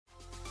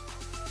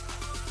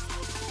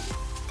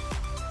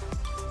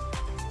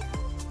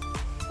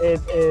It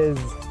is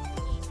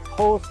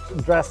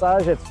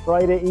post-dressage. It's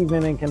Friday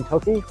evening in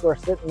Kentucky. We're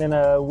sitting in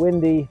a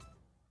windy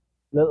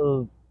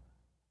little,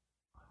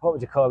 what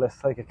would you call this?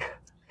 Like a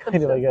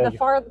kind of like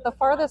the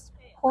farthest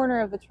corner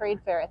of the trade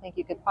fair I think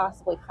you could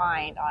possibly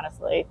find,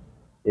 honestly.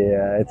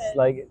 Yeah, it's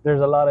like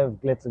there's a lot of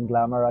glitz and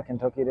glamour at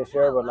Kentucky this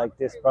year, but like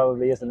this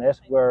probably isn't it.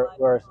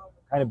 We're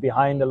kind of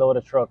behind a load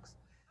of trucks.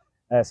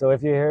 So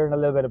if you're hearing a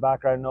little bit of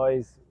background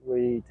noise,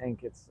 we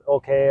think it's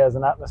okay as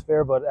an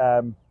atmosphere, but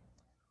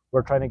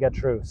we're trying to get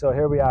through. So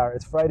here we are.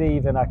 It's Friday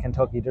evening at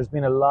Kentucky. There's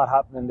been a lot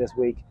happening this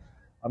week.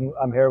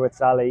 I'm here with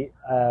Sally,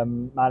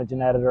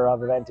 managing editor of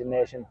Eventing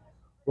Nation.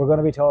 We're going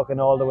to be talking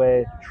all the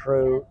way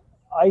through,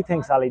 I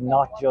think, Sally,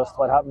 not just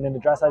what happened in the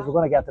dressage. We're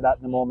going to get to that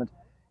in a moment.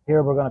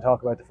 Here we're going to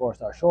talk about the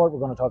 4-star short. We're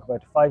going to talk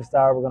about the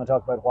 5-star. We're going to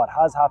talk about what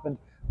has happened.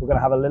 We're going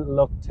to have a little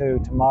look to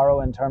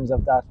tomorrow in terms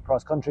of that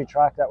cross-country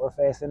track that we're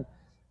facing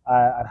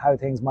and how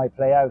things might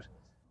play out.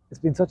 It's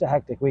been such a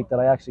hectic week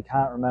that I actually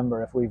can't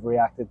remember if we've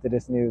reacted to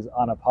this news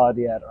on a pod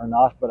yet or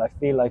not, but I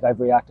feel like I've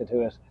reacted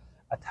to it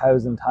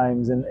 1,000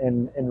 times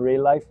in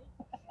real life.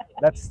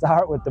 Let's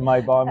start with the My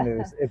Bomb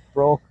news. It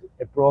broke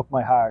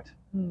my heart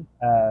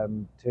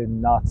to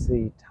not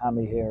see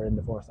Tammy here in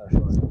the 4-star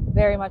short.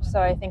 Very much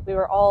so. I think we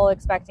were all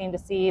expecting to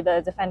see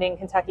the defending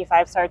Kentucky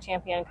 5-star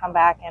champion come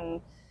back and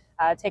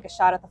take a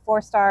shot at the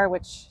 4-star,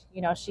 which,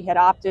 you know, she had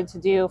opted to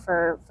do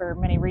for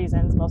many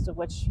reasons, most of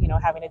which, you know,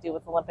 having to do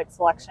with Olympic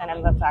selection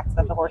and the fact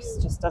that the horse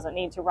just doesn't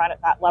need to run at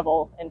that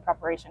level in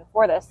preparation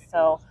for this.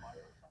 So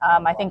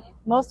I think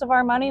most of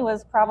our money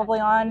was probably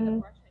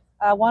on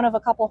one of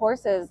a couple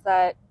horses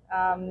that,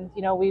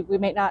 you know, we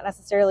may not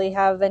necessarily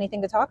have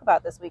anything to talk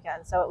about this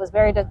weekend. So it was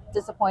very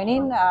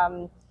disappointing.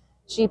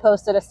 She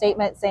posted a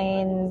statement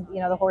saying,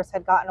 you know, the horse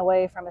had gotten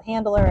away from a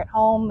handler at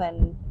home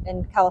and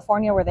in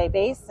California where they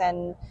base,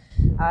 and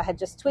had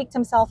just tweaked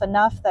himself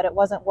enough that it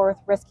wasn't worth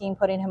risking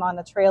putting him on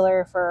the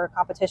trailer for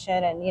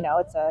competition. And, you know,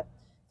 it's a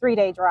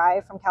 3-day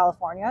drive from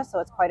California, so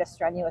it's quite a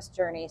strenuous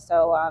journey.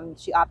 So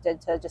she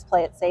opted to just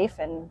play it safe,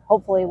 and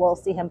hopefully we'll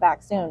see him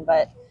back soon.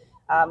 But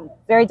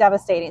very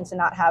devastating to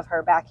not have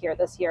her back here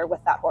this year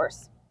with that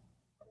horse.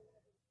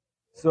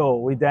 So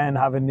we then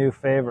have a new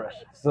favorite.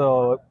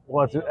 So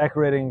what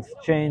Equestrians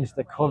changed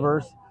the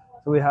covers.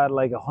 So we had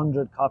like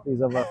 100 copies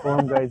of our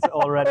form guides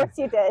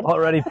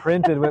already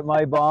printed with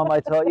My Bomb. I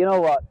thought, you know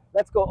what?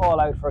 Let's go all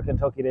out for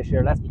Kentucky this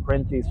year. Let's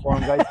print these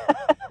form guides.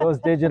 Those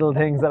digital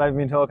things that I've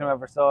been talking about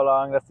for so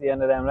long. That's the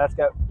end of them.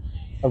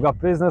 I've got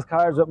business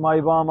cards with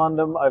My Bomb on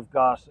them. I've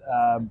got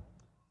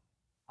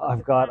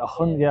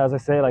 100, yeah, as I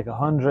say, like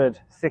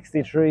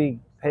 163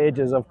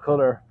 pages of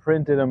colour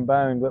printed and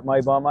bound with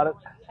My Bomb on it.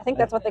 I think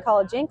that's what they call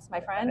a jinx, my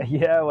friend.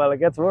 Yeah, well, it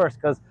gets worse,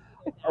 because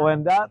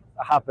when that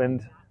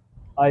happened,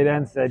 I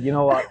then said, you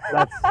know what,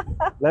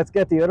 let's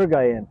get the other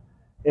guy in.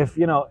 If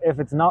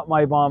it's not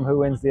My Bomb who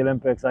wins the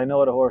Olympics, I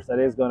know the horse that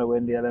is going to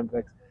win the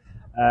Olympics.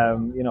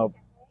 You know,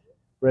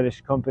 British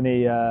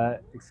company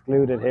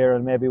excluded here,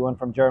 and maybe one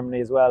from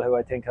Germany as well, who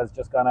I think has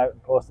just gone out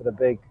and posted a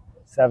big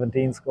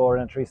 17 score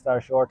in a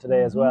 3-star short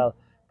today as well.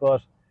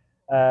 But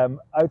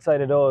outside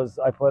of those,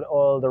 I put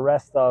all the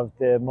rest of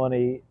the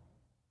money,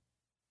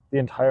 the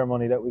entire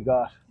money that we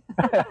got.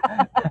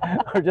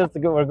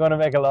 We're going to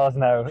make a loss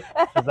now,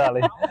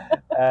 Sally.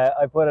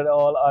 I put it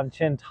all on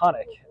Chin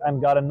Tonic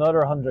and got another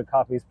 100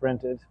 copies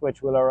printed,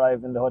 which will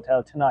arrive in the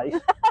hotel tonight.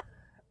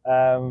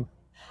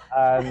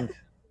 And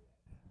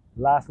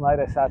last night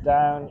I sat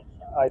down.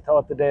 I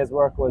thought the day's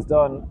work was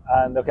done,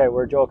 and okay,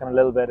 we're joking a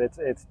little bit.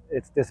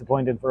 It's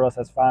disappointing for us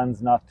as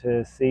fans not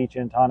to see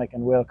Chin Tonic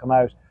and Will come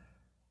out.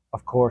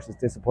 Of course, it's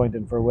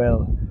disappointing for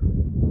Will.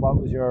 What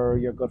was your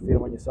gut feeling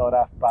when you saw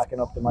that backing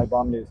up the My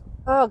Bomb news?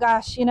 Oh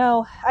gosh, you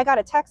know, I got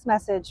a text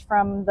message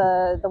from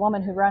the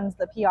woman who runs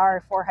the PR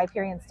for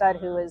Hyperion Stud,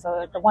 who is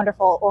the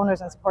wonderful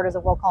owners and supporters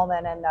of Will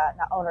Coleman, and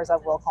not owners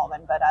of Will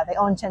Coleman, but they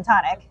own Chin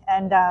Tonic.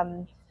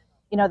 And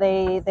you know,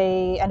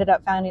 they ended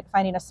up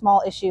finding a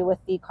small issue with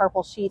the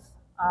carpal sheath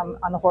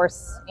on the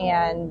horse,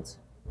 and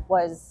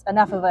was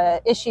enough of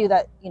a issue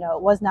that, you know,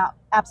 it was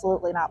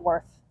absolutely not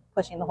worth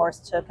pushing the horse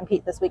to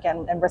compete this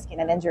weekend and risking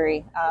an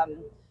injury.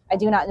 I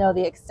do not know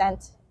the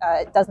extent.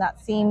 It does not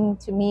seem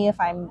to me, if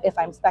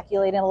I'm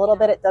speculating a little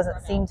bit, it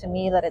doesn't seem to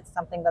me that it's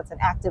something that's an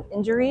active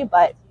injury.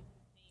 But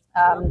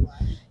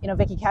you know,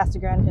 Vicky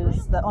Castigren,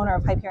 who's the owner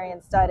of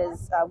Hyperion Stud,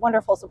 is a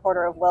wonderful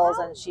supporter of Will's,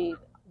 and she,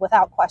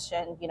 without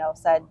question, you know,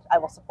 said, I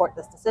will support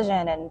this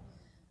decision. And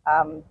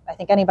I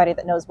think anybody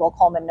that knows Will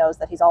Coleman knows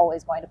that he's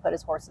always going to put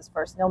his horses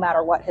first, no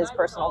matter what his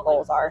personal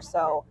goals are.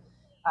 So,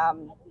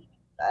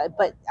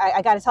 but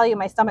I got to tell you,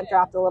 my stomach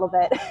dropped a little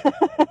bit.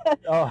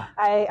 Oh.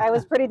 I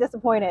was pretty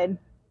disappointed.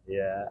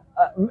 Yeah,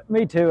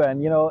 me too.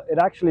 And, you know, it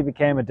actually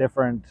became a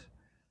different,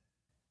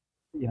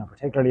 you know,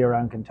 particularly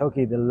around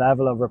Kentucky, the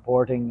level of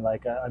reporting,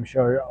 like I'm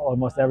sure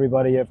almost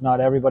everybody, if not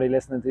everybody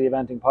listening to the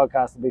Eventing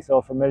podcast will be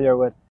so familiar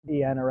with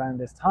EN around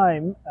this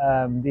time,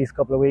 these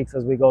couple of weeks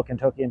as we go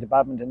Kentucky into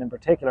badminton in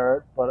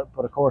particular, but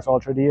of course all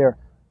through the year.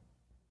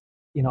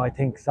 You know, I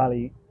think,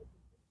 Sally,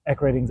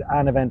 Equestrians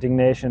and Eventing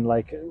Nation,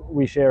 like,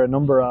 we share a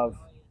number of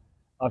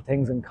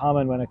things in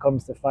common when it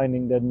comes to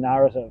finding the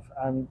narrative,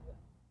 and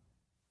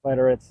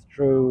whether it's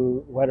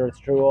through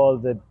all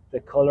the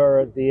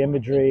color, the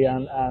imagery,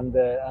 and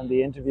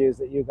the interviews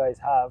that you guys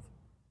have,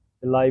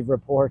 the live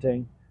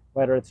reporting,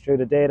 whether it's through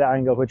the data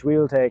angle, which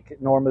we'll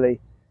take normally.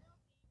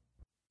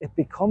 It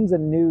becomes a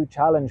new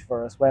challenge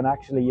for us when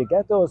actually you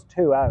get those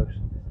two out,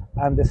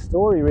 and the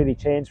story really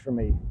changed for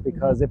me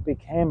because it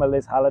became a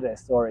Liz Halliday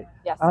story.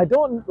 Yes. And I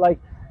don't like,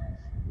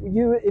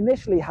 you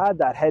initially had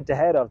that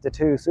head-to-head of the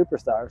two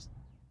superstars.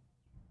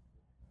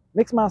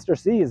 Mixmaster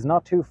C is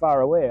not too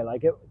far away.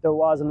 Like there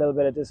was a little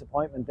bit of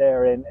disappointment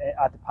there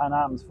at the Pan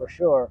Ams for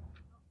sure.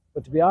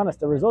 But to be honest,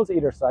 the results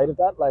either side of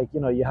that, like, you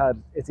know,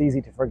 it's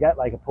easy to forget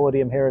like a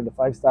podium here in the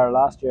 5-star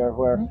last year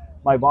where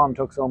my bomb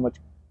took so much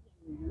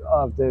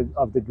of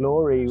the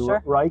glory,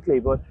 sure, rightly,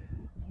 but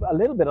a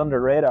little bit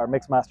under radar.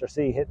 Mixmaster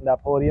C hitting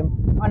that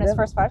podium on his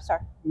first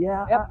 5-star.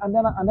 Yeah, yep. and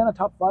then a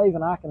top 5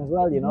 in Aachen as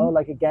well. You know,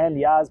 like again,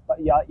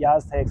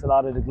 Yaz takes a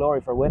lot of the glory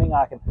for winning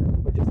Aachen,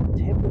 but just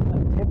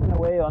tipping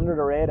away under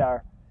the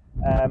radar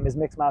is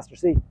Mixmaster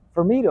C.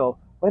 For me though,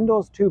 when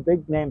those two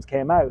big names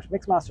came out,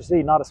 Mixmaster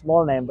C, not a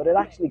small name, but it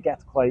actually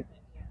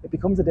it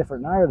becomes a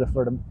different narrative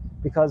for them,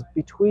 because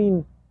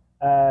between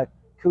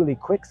Cooley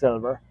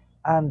Quicksilver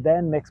and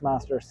then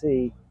Mixmaster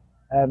C,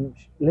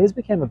 Liz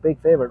became a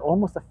big favourite,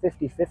 almost a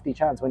 50-50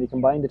 chance when you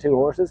combine the two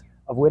horses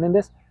of winning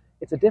this.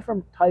 It's a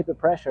different type of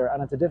pressure,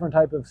 and it's a different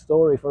type of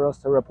story for us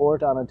to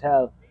report on and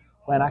tell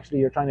when actually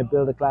you're trying to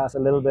build a class a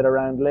little bit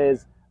around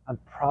Liz, and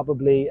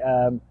probably,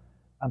 and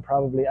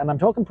I'm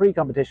talking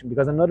pre-competition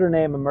because another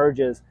name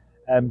emerges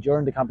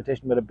during the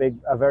competition with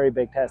a very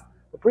big test.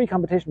 But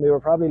pre-competition, we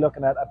were probably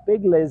looking at a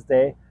big Liz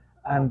day,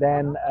 and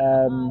then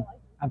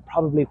and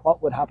probably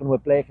what would happen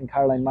with Blake and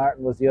Caroline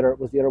Martin was the other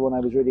one I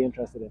was really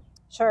interested in.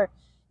 Sure.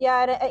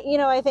 Yeah, and you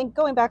know, I think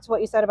going back to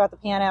what you said about the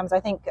Pan Ams, I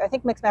think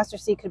Mixmaster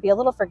C could be a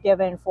little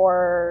forgiven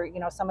for, you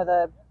know, some of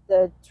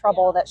the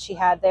trouble that she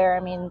had there. I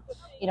mean,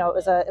 you know, it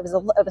was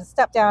a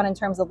step down in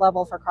terms of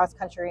level for cross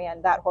country,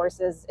 and that horse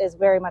is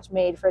very much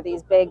made for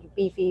these big,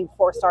 beefy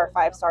 4-star,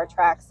 5-star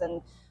tracks.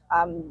 And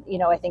you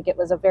know, I think it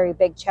was a very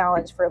big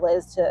challenge for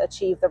Liz to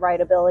achieve the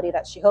rideability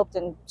that she hoped,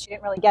 and she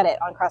didn't really get it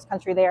on cross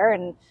country there.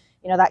 And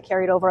you know, that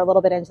carried over a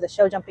little bit into the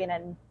show jumping.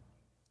 And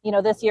you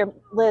know, this year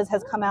Liz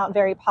has come out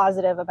very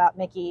positive about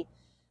Mickey,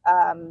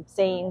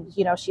 saying,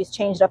 you know, she's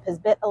changed up his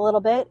bit a little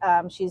bit.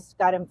 She's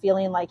got him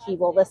feeling like he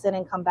will listen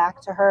and come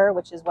back to her,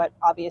 which is what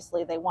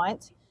obviously they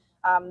want.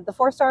 The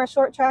 4-star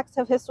short tracks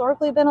have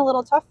historically been a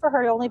little tough for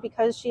her, only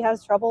because she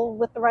has trouble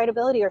with the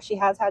rideability, or she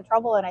has had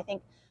trouble. And I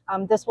think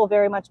this will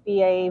very much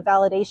be a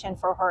validation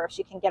for her if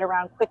she can get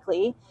around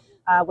quickly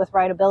with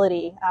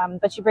rideability.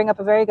 But you bring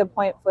up a very good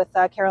point with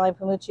Caroline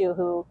Pamucciu,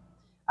 who,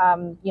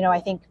 you know,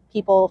 I think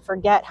people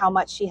forget how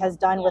much she has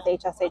done with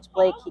HSH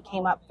Blake. He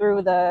came up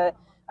through the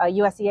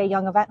USEA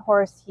Young Event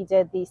Horse. He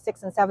did the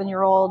 6- and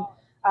 7-year-old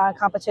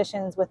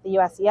competitions with the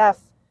USEF.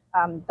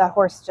 That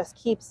horse just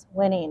keeps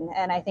winning.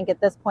 And I think at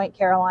this point,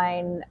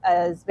 Caroline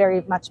is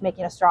very much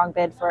making a strong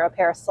bid for a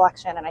Paris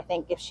selection. And I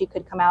think if she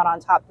could come out on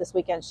top this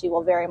weekend, she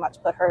will very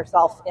much put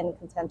herself in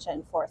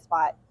contention for a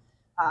spot.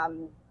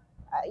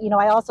 You know,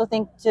 I also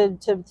think to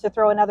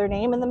throw another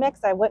name in the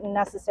mix, I wouldn't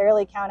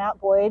necessarily count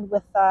out Boyd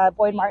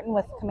Martin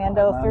with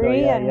Commando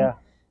 3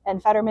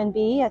 and Fetterman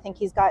B. I think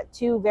he's got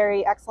two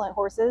very excellent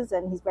horses,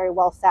 and he's very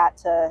well sat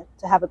to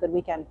have a good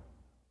weekend.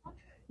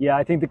 Yeah,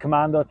 I think the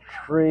Commando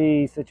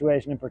 3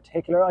 situation in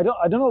particular, I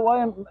don't know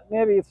why.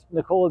 Maybe it's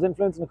Nicole's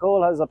influence.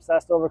 Nicole has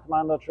obsessed over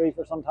Commando 3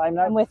 for some time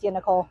now. I'm with you,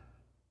 Nicole.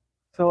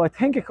 So I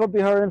think it could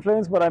be her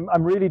influence, but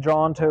I'm really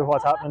drawn to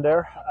what's happening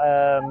there.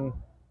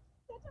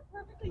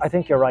 I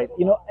think you're right.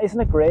 You know, isn't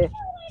it great,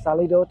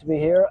 Sally, though, to be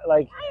here?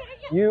 Like,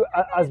 you,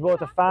 as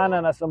both a fan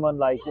and as someone,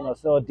 like, you know,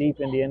 so deep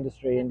in the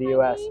industry in the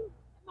US,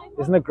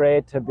 isn't it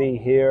great to be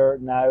here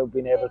now,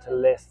 being able to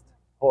list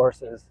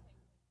horses?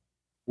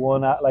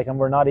 And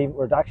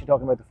we're actually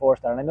talking about the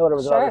 4-star. And I know there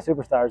was a lot of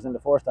superstars in the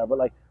 4-star, but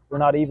like, we're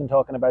not even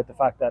talking about the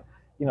fact that,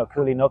 you know,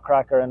 Cooley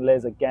Nutcracker and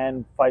Liz,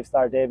 again,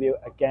 5-star debut,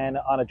 again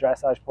on a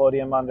dressage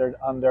podium under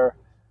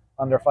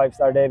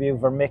 5-star debut.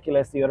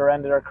 Vermiculus, the other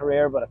end of their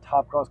career, but a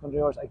top cross-country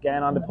horse,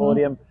 again on the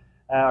podium,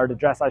 or the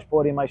dressage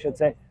podium, I should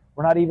say.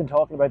 We're not even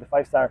talking about the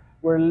 5-star.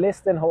 We're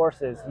listing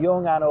horses,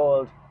 young and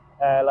old.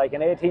 Like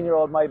an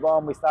 18-year-old, my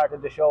bomb, we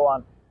started the show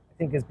on, I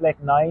think is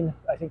Blake 9.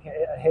 I think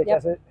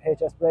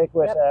HS Blake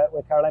with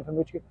Caroline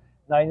Pamucciu,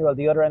 9-year-old,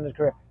 the other end of the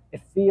career.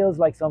 It feels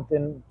like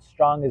something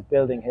strong is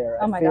building here.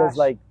 Oh my it feels gosh.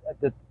 like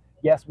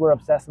yes, we're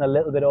obsessing a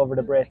little bit over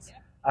the Brits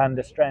and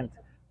the strength.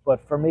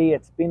 But for me,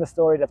 it's been a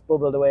story that's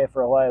bubbled away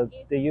for a while.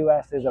 The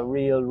US is a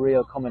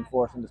real coming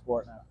force in the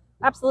sport now.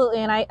 Absolutely,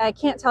 and I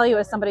can't tell you,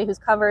 as somebody who's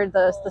covered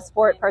the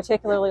sport,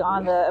 particularly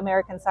on the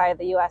American side,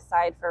 the U.S.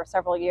 side, for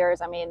several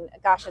years. I mean,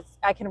 gosh,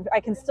 I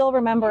can still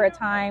remember a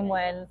time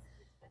when,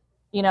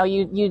 you know,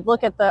 you'd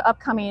look at the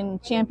upcoming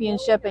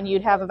championship and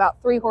you'd have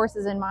about 3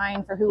 horses in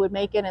mind for who would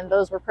make it, and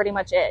those were pretty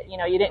much it. You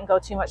know, you didn't go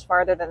too much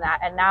farther than that.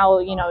 And now,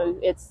 you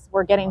know,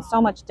 we're getting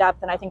so much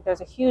depth, and I think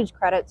there's a huge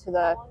credit to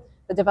the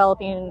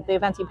developing the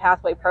eventing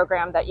pathway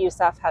program that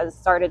USEF has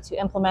started to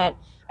implement.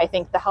 I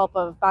think the help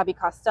of Bobby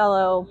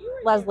Costello,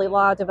 Leslie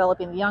Law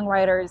developing the young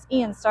riders,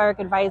 Ian Stark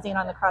advising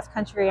on the cross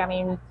country. I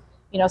mean,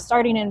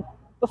 starting in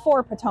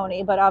before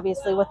Petone, but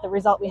obviously with the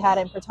result we had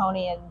in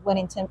Petone and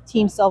winning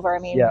team silver, I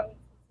mean,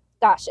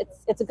 gosh,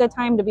 it's a good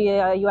time to be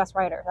a U.S.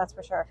 rider, that's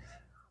for sure.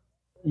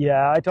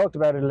 Yeah, I talked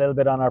about it a little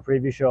bit on our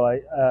preview show.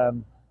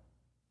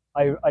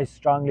 I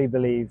strongly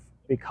believe,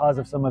 because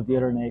of some of the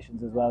other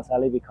nations as well,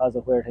 Sally, because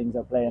of where things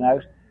are playing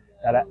out,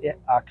 that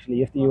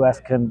actually, if the US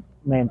can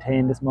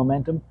maintain this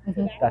momentum,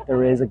 that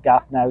there is a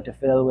gap now to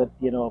fill with,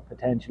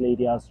 potentially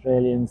the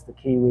Australians, the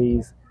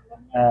Kiwis.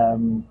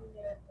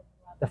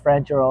 The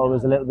French are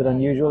always a little bit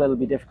unusual. It'll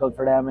be difficult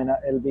for them, and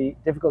it'll be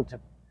difficult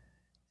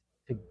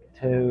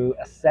to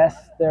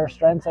assess their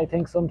strengths, I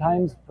think,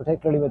 sometimes,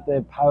 particularly with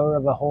the power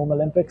of a home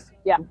Olympics.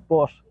 Yeah.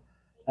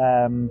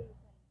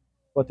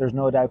 But there's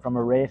no doubt from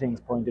a ratings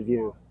point of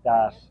view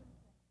that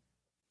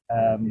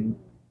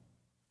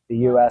the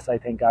US, I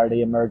think, are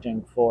the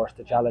emerging force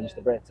to challenge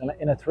the Brits. And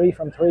in a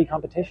 3-from-3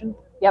 competition,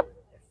 it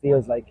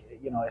feels like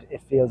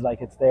it feels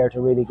like it's there to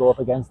really go up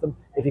against them.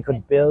 If you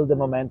could build the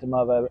momentum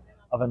of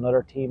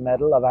another team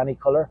medal of any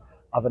colour,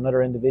 of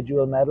another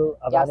individual medal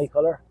of any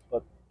colour,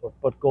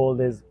 but gold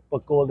is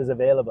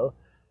available.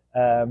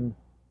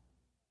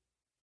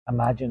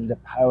 Imagine the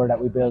power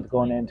that we build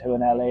going into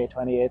an LA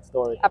 28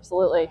 story.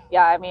 Absolutely,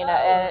 yeah. I mean,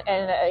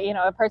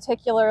 and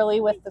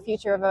particularly with the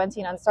future of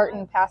eventing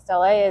uncertain past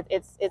LA,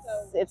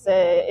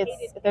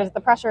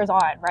 the pressure is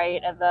on, right?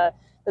 And the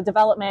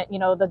development,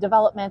 the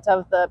development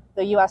of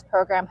the U.S.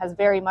 program has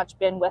very much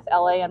been with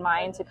LA in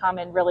mind to come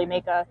and really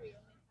make a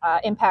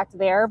impact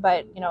there.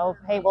 But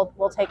hey,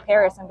 we'll take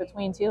Paris in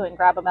between too and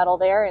grab a medal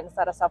there and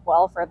set us up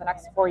well for the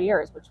next 4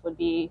 years, which would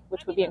be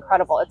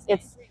incredible.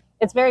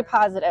 It's very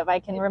positive. I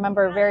can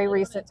remember very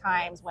recent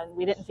times when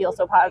we didn't feel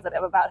so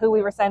positive about who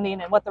we were sending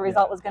and what the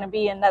result was going to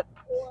be, and that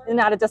is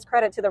not a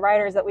discredit to the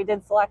riders that we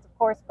did select, of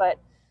course, but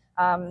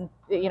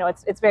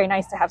it's very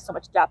nice to have so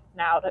much depth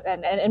now,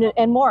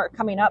 and more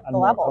coming up the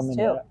levels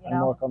too. And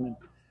more coming.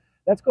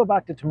 Let's go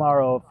back to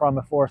tomorrow from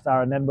a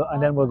 4-star, and then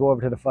we'll go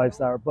over to the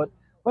 5-star. But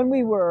when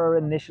we were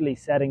initially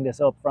setting this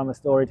up from a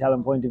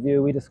storytelling point of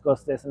view, we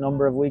discussed this a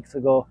number of weeks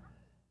ago,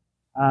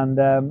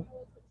 and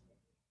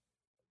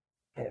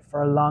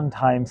for a long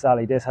time,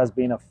 Sally, this has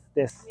been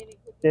this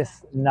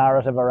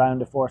narrative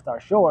around a 4-star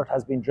short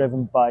has been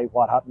driven by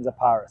what happens at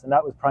Paris, and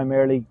that was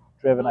primarily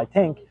driven, I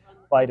think,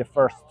 by the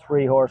first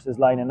 3 horses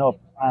lining up.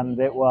 And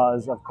it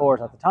was, of course,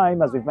 at the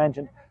time, as we've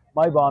mentioned,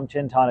 My Bomb,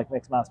 Chin Tonic,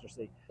 Mixed Master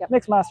C.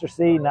 Mixed Master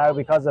C now,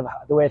 because of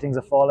the way things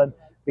have fallen,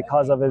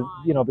 because of a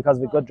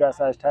good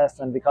dressage test,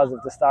 and because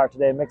of the start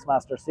today, Mixed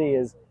Master C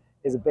is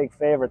a big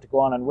favourite to go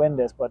on and win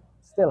this, but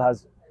still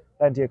has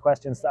plenty of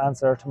questions to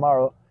answer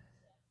tomorrow.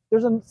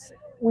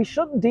 We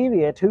shouldn't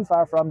deviate too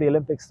far from the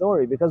Olympic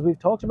story, because we've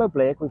talked about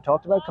Blake, we've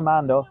talked about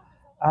Commando,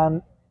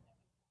 and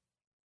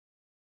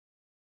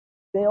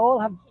they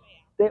all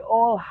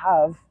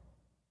have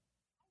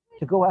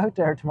to go out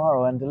there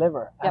tomorrow and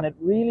deliver. And it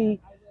really,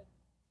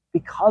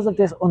 because of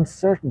this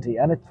uncertainty,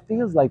 and it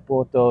feels like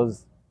both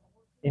those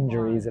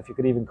injuries, if you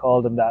could even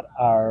call them that,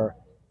 are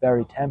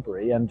very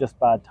temporary and just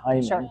bad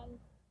timing. Sure.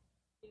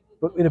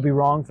 But it'd be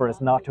wrong for us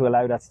not to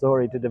allow that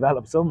story to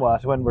develop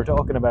somewhat when we're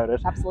talking about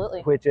it.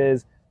 Absolutely. Which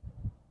is,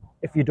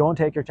 if you don't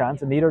take your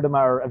chance, and neither of them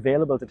are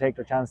available to take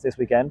their chance this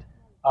weekend,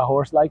 a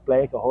horse like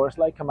Blake, a horse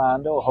like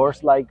Commando, a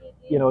horse like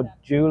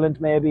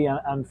Julant maybe,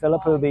 and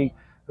Philip,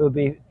 who'll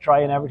be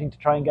trying everything to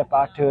try and get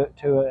back to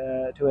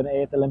an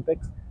 8th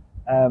Olympics.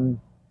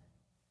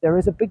 There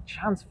is a big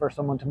chance for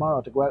someone tomorrow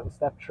to go out and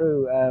step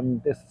through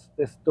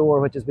this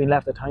door, which has been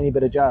left a tiny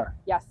bit ajar.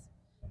 Yes.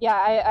 Yeah,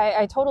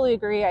 I totally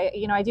agree.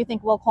 I do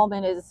think Will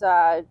Coleman is,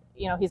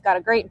 he's got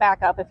a great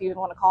backup, if you even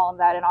want to call him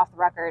that, and off the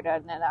record.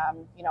 And then,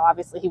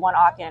 obviously he won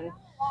Aachen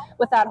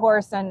with that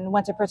horse and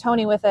went to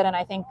Petone with it. And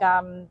I think,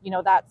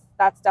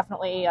 that's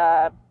definitely,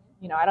 I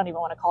don't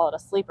even want to call it a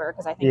sleeper,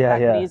 because I think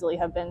could easily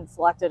have been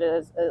selected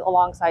as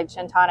alongside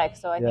Chin Tonic.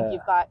 So I think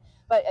you've got.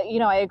 But,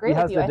 I agree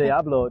with you. He has the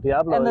Diablo.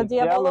 And the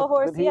Diablo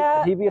horse,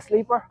 could he be a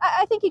sleeper?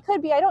 I think he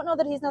could be. I don't know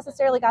that he's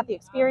necessarily got the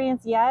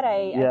experience yet.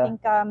 I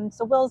think,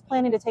 so Will's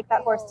planning to take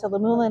that horse to Le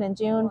Moulin in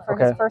June for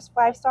his first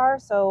 5-star.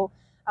 So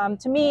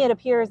to me, it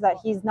appears that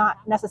he's not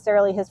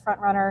necessarily his front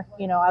runner.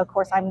 Of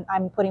course,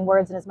 I'm putting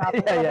words in his mouth a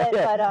little bit.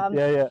 But,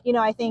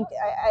 I think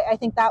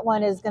that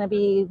one is going to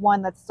be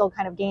one that's still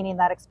kind of gaining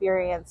that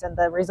experience and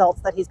the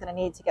results that he's going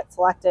to need to get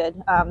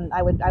selected.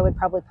 I would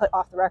probably put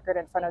off the record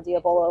in front of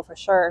Diabolo for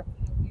sure.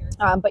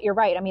 But you're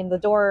right. I mean, the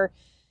door,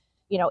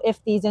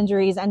 if these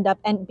injuries end up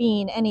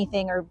being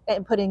anything or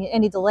putting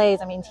any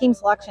delays, I mean, team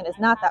selection is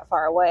not that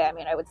far away. I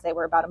mean, I would say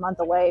we're about a month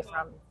away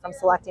from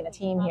selecting a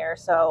team here.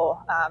 So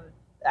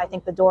I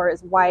think the door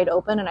is wide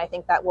open, and I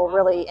think that will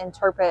really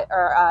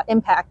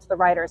impact the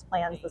riders'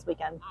 plans this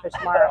weekend for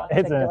tomorrow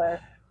in particular.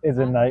 is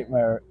a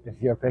nightmare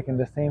if you're picking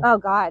this team. Oh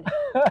God.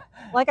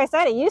 Like I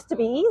said, it used to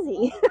be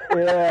easy.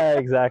 Yeah,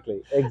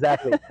 exactly.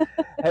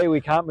 Hey,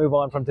 we can't move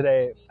on from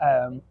today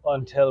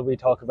until we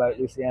talk about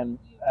Lucien.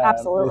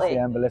 Absolutely.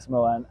 Lucien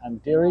Bellissimo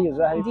and Deary, is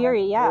that how you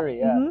Deary, yeah. Deary,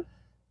 yeah. Mm-hmm.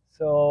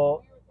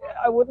 So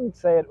I wouldn't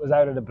say it was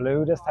out of the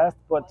blue, this test,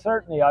 but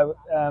certainly a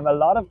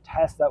lot of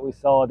tests that we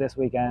saw this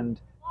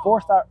weekend,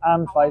 4-star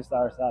and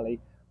 5-star, Sally,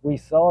 we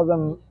saw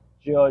them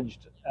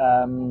judged,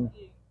 I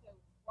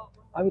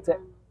would say,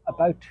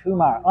 about 2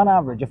 marks on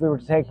average if we were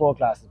to take both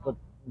classes, but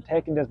I'm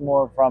taking this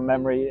more from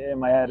memory in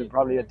my head, and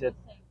probably the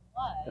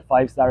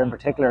 5-star in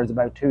particular is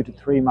about 2 to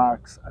 3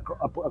 marks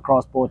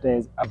across both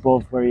days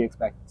above where you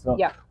expect. So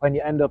when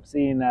you end up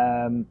seeing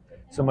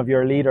some of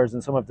your leaders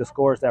and some of the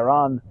scores they're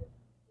on,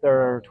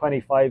 they're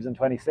 25s and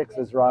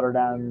 26s rather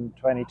than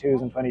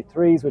 22s and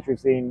 23s, which we've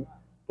seen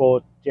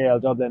both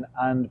JL Dublin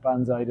and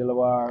Banzai de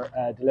Loire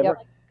deliver.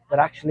 But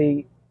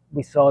actually,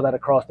 we saw that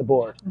across the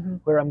board.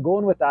 Where I'm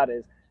going with that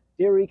is,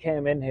 Deary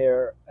came in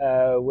here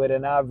with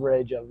an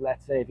average of,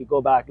 let's say, if you go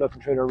back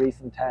looking through the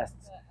recent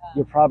tests,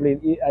 you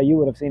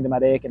would have seen them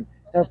at Aiken.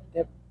 They're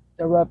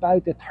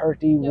about the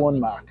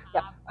 31 mark.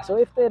 So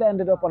if they'd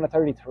ended up on a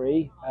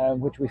 33,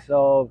 which we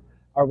saw,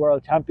 our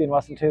world champion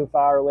wasn't too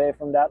far away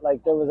from that.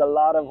 Like, there was a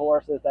lot of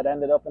horses that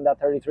ended up in that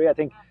 33. I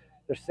think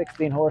there's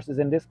 16 horses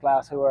in this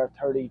class who are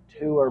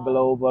 32 or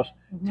below, but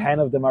 10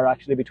 of them are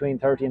actually between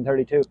 30 and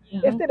 32.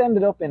 If they'd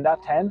ended up in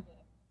that 10,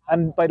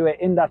 and by the way,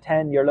 in that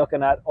 10, you're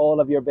looking at all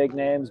of your big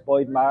names: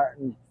 Boyd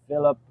Martin,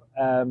 Philip,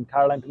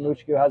 Caroline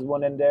Pamuchku has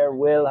one in there,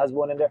 Will has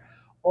one in there.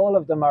 All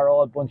of them are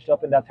all bunched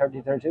up in that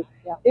 30-32.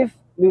 If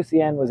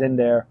Lucien was in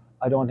there,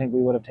 I don't think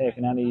we would have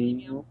taken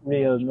any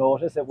real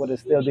notice. It would have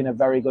still been a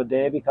very good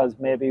day, because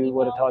maybe we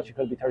would have thought she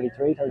could be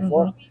 33,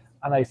 34.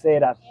 And I say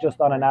that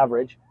just on an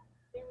average.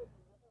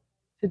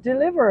 To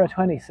deliver a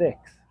 26,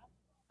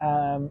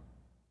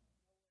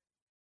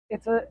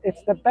 it's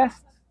the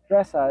best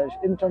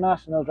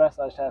international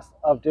dressage test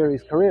of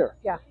Deary's career.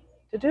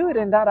 To do it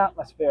in that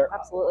atmosphere,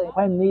 absolutely,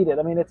 when needed.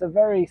 I mean, it's a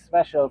very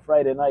special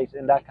Friday night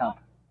in that camp.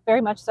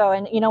 Very much so.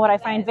 And, what I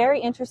find very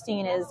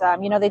interesting is,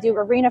 they do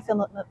arena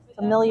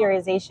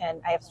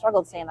familiarization. I have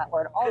struggled saying that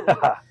word all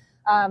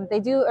week. They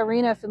do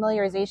arena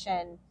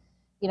familiarization,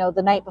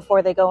 the night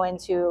before they go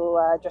into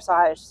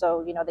dressage.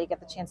 So, they get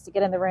the chance to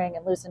get in the ring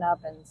and loosen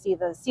up and see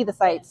the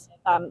sights.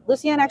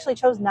 Lucien actually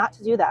chose not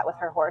to do that with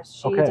her horse.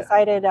 She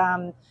decided,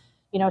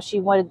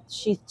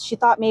 she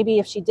thought maybe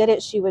if she did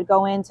it, she would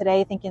go in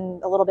today thinking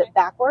a little bit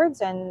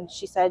backwards. And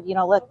she said,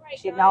 look,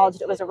 she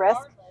acknowledged it was a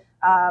risk.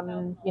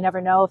 You never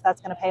know if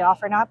that's going to pay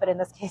off or not, but in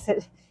this case,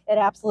 it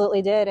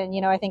absolutely did. And,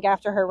 I think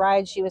after her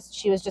ride, she was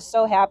just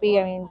so happy.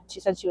 I mean, she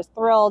said she was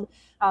thrilled.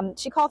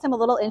 She called him a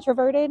little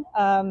introverted.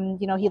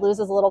 He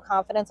loses a little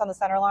confidence on the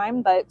center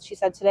line, but she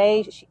said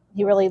today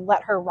he really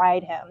let her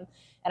ride him.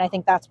 And I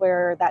think that's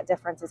where that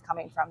difference is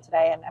coming from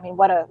today. And I mean,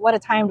 what a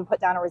time to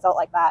put down a result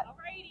like that.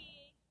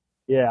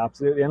 Yeah,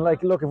 absolutely. And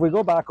look, if we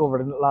go back over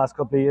the last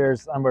couple of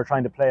years and we're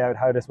trying to play out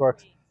how this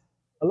works,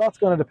 a lot's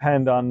going to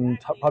depend on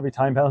probably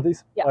time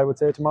penalties, I would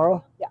say,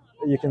 tomorrow.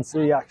 You can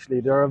see,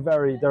 actually, they're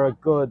a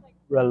good,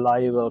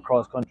 reliable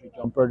cross-country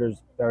jumper.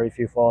 There's very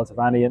few faults, if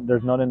any.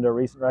 There's none in their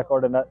recent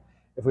record. And that,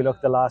 if we look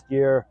at the last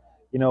year,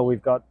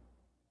 we've got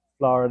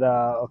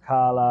Florida,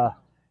 Ocala,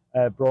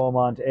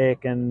 Bromont,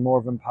 Aiken,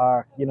 Morven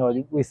Park.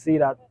 We see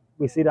that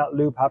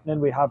loop happening.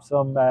 We have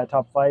some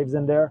top fives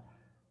in there.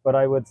 But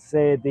I would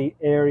say the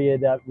area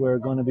that we're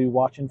going to be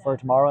watching for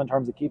tomorrow in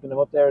terms of keeping them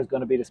up there is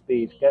going to be the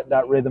speed, getting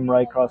that rhythm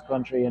right cross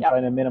country and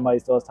trying to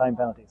minimize those time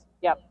penalties.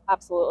 Yep,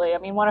 absolutely. I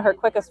mean, one of her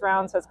quickest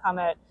rounds has come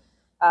at,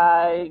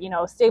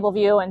 Stable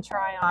View and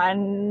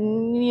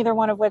Tryon, neither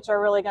one of which are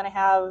really going to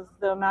have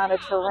the amount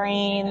of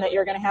terrain that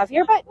you're going to have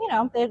here. But,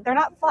 they're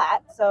not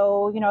flat.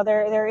 So,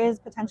 there is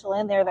potential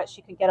in there that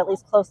she could get at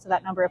least close to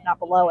that number, if not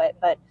below it.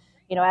 But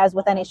as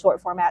with any short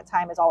format,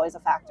 time is always a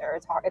factor.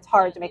 It's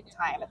hard to make the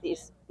time at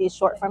these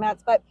short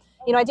formats. But,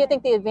 I do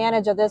think the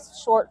advantage of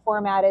this short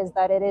format is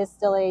that it is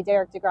still a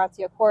Derek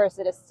DeGrazia course.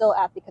 It is still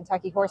at the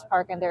Kentucky Horse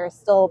Park, and there is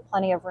still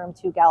plenty of room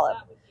to gallop.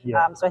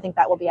 So I think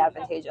that will be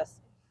advantageous.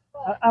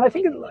 And I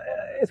think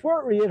it's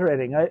worth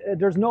reiterating.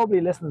 There's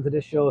nobody listening to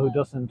this show who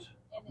doesn't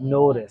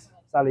know this.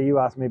 Sally, you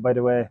asked me, by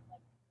the way,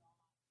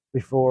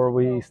 before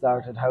we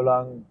started, how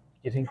long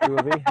you think we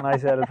will be? And I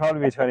said it'll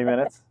probably be 20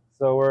 minutes.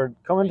 So we're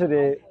coming to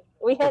the...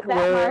 We hit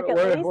that mark at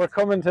least. We're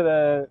coming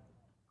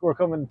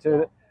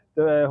to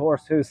the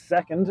horse who's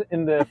second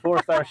in the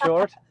 4-star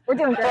short. We're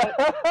doing great.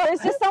 There's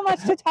just so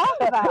much to talk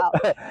about.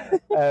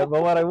 But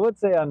what I would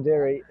say on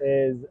Deary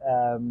is,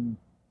 on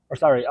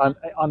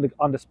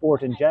the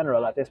sport in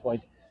general at this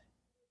point,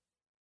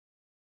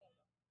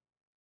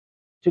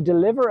 to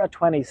deliver a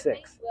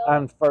 26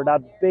 and for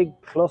that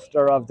big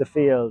cluster of the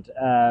field,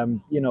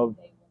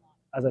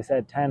 as I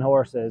said, 10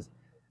 horses,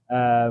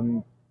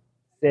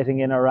 sitting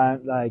in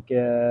around,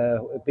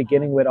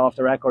 beginning with off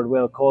the record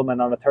Will Coleman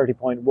on a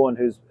 30.1,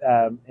 who's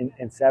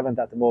in 7th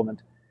at the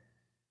moment.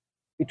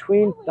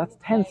 That's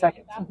 10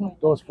 seconds,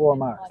 those 4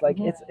 marks.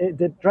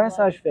 The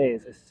dressage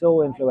phase is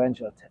so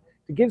influential.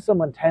 to give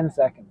someone 10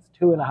 seconds,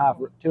 two and a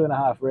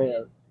half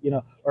rail,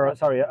 or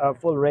sorry, a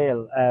full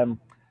rail.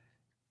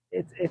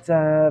 It's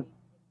a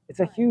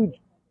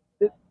huge.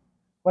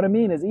 What I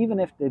mean is, even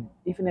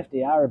if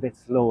they are a bit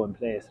slow in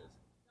places,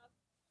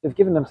 they've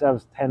given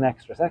themselves 10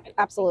 extra seconds.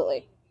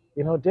 Absolutely.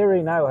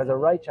 Derry now has a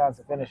right chance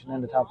of finishing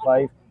in the top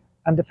 5,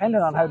 and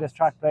depending on how this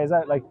track plays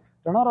out, like,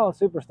 they're not all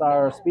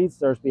superstar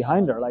speedsters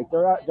behind her. Like,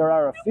 there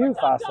are a few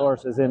fast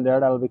horses in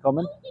there that'll be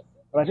coming,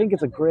 but I think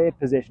it's a great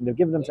position. They've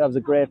given themselves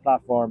a great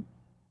platform,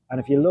 and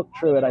if you look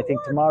through it, I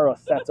think tomorrow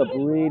sets up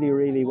really,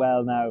 really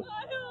well now.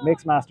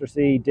 Mixmaster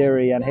C,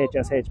 Derry, and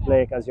HSH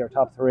Blake as your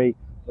top 3,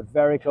 but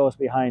very close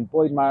behind.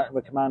 Boyd Martin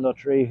with Commando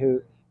 3,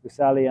 who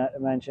Sally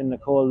mentioned,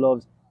 Nicole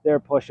loves. They're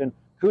pushing.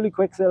 Cooley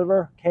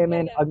Quicksilver came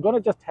in. I'm going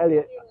to just tell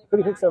you,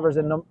 Cooley Quicksilver's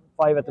in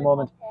 5 at the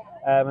moment,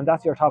 and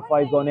that's your top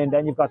 5 going in.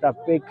 Then you've got that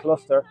big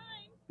cluster.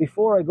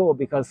 Before I go,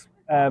 because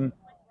the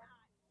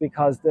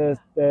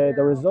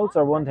results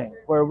are one thing.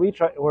 Where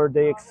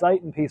the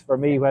exciting piece for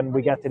me when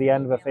we get to the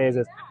end of a phase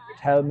is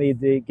give me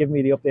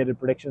the updated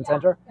prediction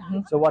center.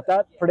 So what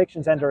that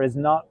prediction center is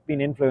not being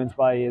influenced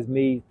by is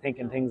me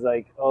thinking things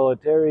like, oh,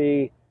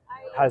 Derry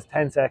has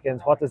 10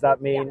 seconds. What does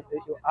that mean?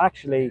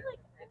 Actually,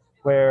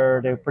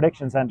 where the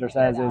prediction center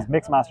says is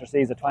Mixmaster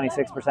sees a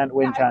 26%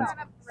 win chance,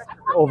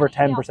 over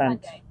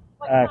 10%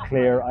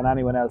 clear on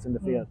anyone else in the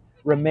field.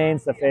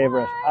 Remains the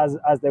favourite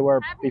as they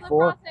were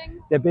before.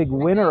 The big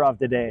winner of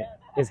the day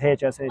is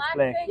HSH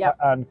Blake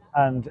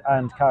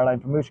and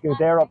Caroline Pamuchku.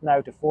 They're up now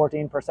to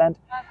 14%.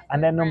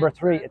 And then number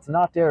 3, it's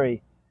not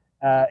Derry,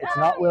 it's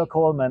not Will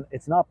Coleman,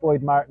 it's not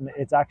Boyd Martin,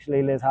 it's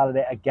actually Liz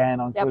Halliday again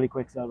on Cooley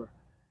Quicksilver.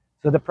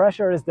 So the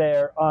pressure is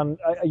there on.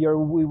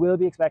 We will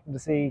be expecting to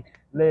see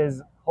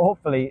Liz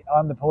hopefully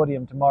on the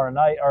podium tomorrow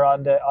night, or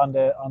on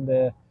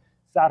the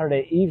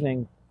Saturday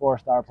evening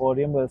 4-star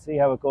podium. We'll see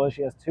how it goes.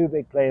 She has 2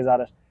 big plays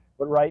at it.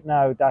 But right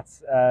now,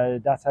 that's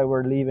how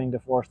we're leaving the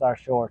 4-star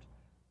short.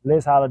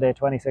 Liz Halliday,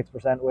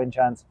 26% win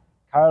chance.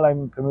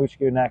 Caroline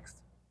Pamuchku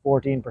next,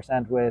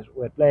 14%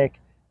 with Blake.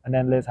 And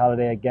then Liz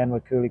Halliday again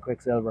with Cooley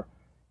Quicksilver.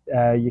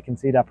 You can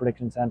see that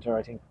prediction centre,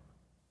 I think,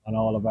 on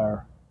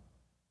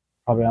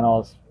probably on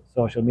all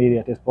social media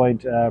at this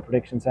point.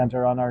 Prediction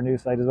centre on our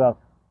news site as well.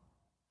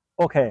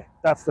 Okay,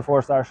 that's the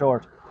 4-star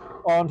short.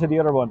 On to the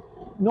other one.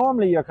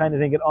 Normally you're kind of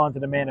thinking on to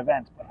the main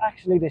event, but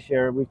actually this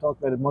year, we've talked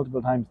about it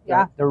multiple times,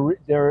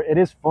 it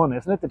is fun,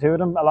 isn't it, the two of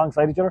them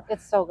alongside each other?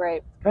 It's so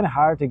great. It's kind of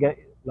hard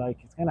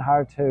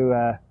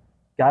to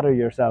gather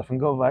yourself and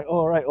go like,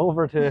 oh, right,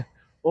 over to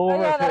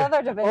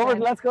other division.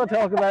 Let's go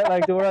talk about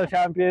like the world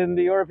champion,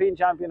 the European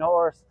champion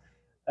horse.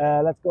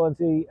 Let's go and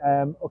see.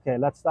 Okay,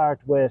 let's start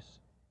with,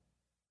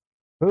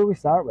 who do we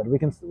start with? Who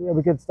do you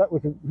want to start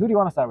with? Do you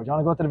want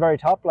to go to the very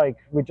top? Like,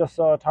 we just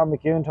saw Tom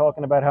McEwen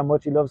talking about how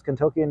much he loves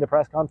Kentucky in the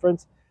press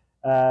conference.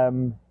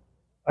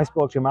 I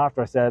spoke to him after.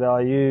 I said,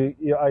 are you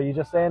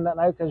just saying that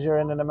now because you're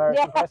in an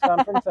American press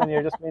conference and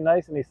you're just being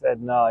nice? And he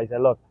said, no. He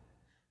said, look,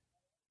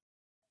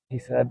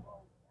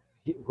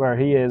 where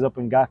he is up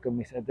in Gackham,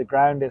 he said, the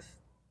ground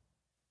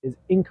is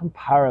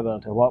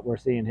incomparable to what we're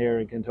seeing here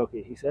in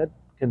Kentucky. He said,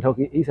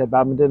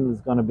 badminton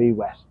is going to be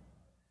wet.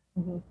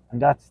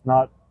 And that's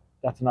not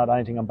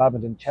anything on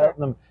badminton.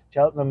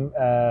 Cheltenham,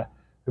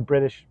 who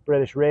British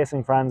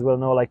racing fans will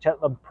know, like,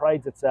 Cheltenham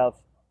prides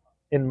itself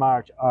in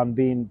March on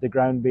the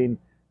ground being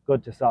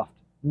good to soft,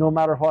 no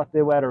matter what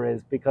the weather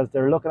is, because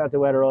they're looking at the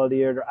weather all the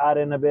year. They're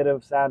adding a bit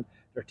of sand,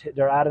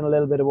 they're adding a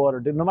little bit of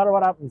water. No matter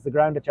what happens, the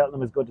ground at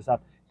Cheltenham is good to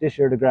soft. This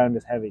year the ground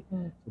is heavy.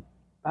 So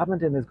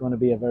badminton is going to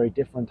be a very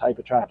different type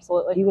of track.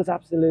 Absolutely. He was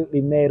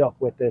absolutely made up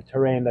with the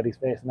terrain that he's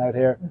facing out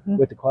here,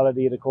 with the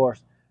quality of the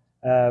course.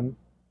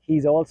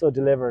 He's also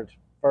delivered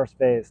first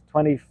phase,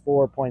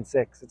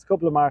 24.6. It's a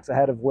couple of marks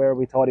ahead of where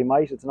we thought he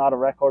might. It's not a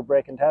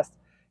record-breaking test.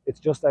 It's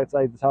just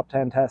outside the top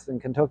 10 tests in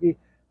Kentucky,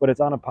 but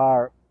it's on a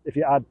par. If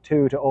you add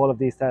 2 to all of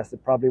these tests,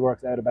 it probably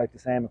works out about the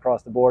same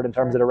across the board in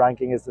terms of the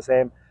ranking is the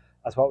same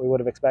as what we would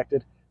have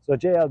expected. So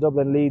JL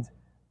Dublin leads.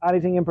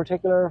 Anything in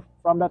particular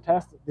from that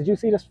test? Did you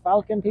see this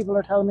Falcon people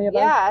are telling me about?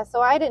 Yeah, so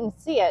I didn't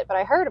see it, but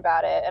I heard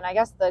about it, and I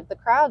guess the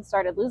crowd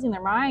started losing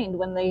their mind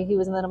when he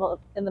was in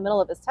the middle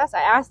of his test.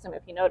 I asked him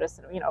if he noticed,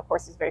 and of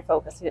course he's very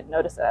focused. He didn't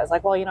notice it. I was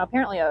like, well,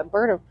 apparently a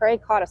bird of prey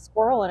caught a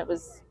squirrel and it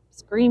was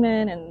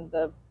screaming, and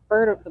the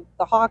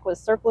hawk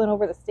was circling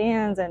over the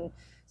stands, and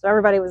so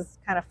everybody was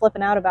kind of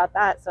flipping out about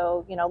that.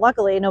 So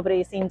luckily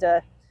nobody seemed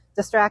to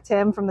distract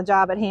him from the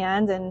job at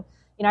hand, and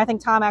I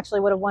think Tom actually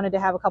would have wanted to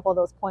have a couple of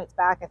those points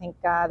back. I think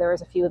there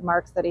was a few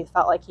marks that he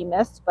felt like he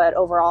missed, but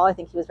overall, I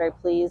think he was very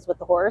pleased with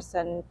the horse.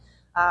 And,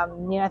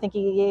 I think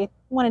he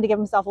wanted to give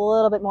himself a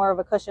little bit more of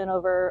a cushion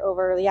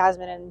over the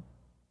Yasmin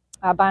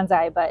and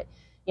Banzai. But,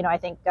 I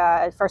think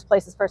first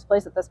place is first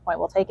place at this point.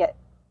 We'll take it.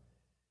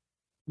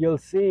 You'll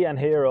see and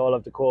hear all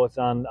of the quotes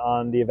on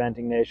the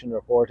Eventing Nation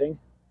reporting.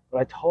 But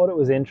I thought it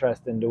was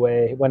interesting the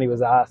way, when he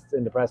was asked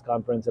in the press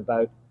conference he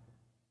was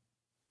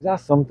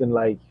asked something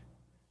like,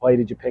 why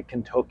did you pick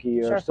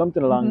Kentucky, or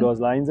something along those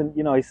lines? And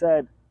he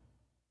said,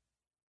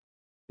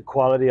 the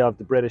quality of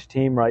the British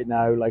team right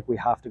now. Like, we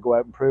have to go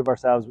out and prove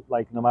ourselves.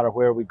 Like, no matter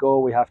where we go,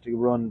 we have to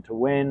run to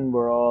win.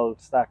 We're all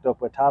stacked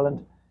up with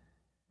talent.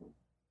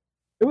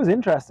 It was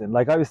interesting.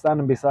 Like, I was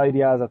standing beside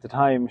Yaz at the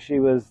time. She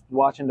was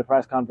watching the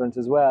press conference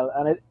as well,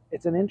 and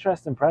it's an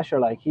interesting pressure.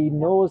 Like, he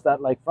knows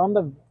that, like, from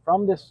the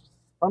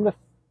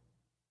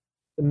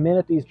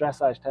minute these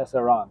dressage tests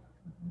are on,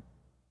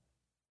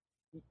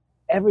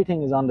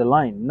 everything is on the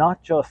line.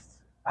 Not just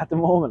at the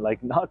moment,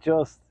 like, not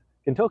just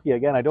Kentucky.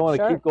 Again, I don't want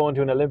to keep going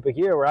to an Olympic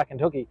year. We're at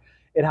Kentucky.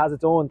 It has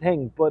its own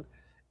thing, but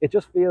it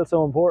just feels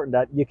so important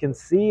that you can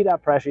see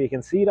that pressure, you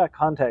can see that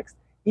context,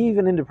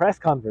 even in the press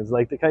conference.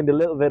 Like, the kind of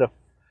little bit of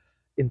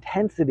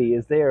intensity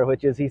is there,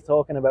 which is he's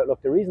talking about,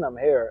 look, the reason I'm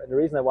here and the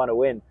reason I want to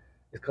win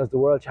is because the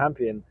world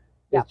champion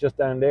is just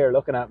down there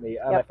looking at me,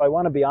 and if I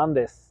want to be on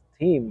this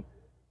team,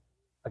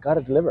 I got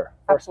to deliver.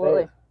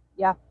 Absolutely.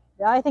 Yeah,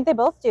 I think they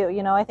both do.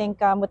 You know, I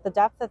think with the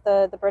depth that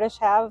the British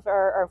have,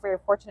 are very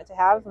fortunate to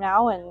have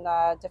now,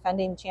 and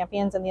defending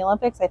champions in the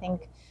Olympics, I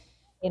think,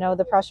 you know,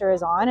 the pressure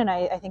is on, and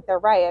I think they're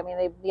right. I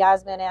mean,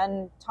 Yasmin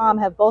and Tom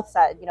have both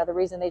said, you know, the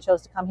reason they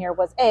chose to come here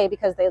was A,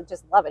 because they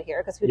just love it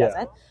here, because who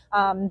doesn't?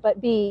 But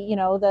B, you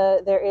know,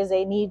 there is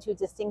a need to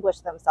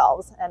distinguish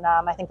themselves, and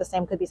I think the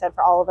same could be said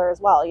for Oliver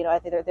as well. You know, I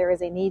think there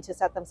is a need to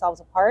set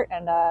themselves apart,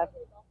 and a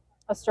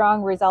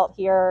strong result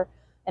here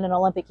in an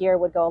Olympic year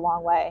would go a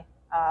long way.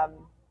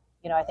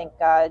 You know, I think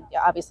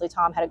obviously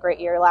Tom had a great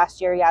year last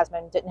year.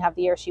 Yasmin didn't have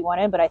the year she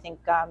wanted, but I think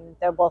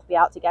they'll both be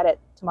out to get it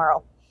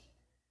tomorrow.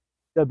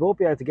 They'll both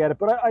be out to get it,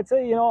 but I'd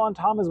say, you know, on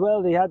Tom as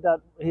well, he had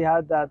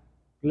that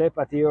blip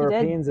at the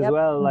Europeans as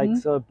well. Like,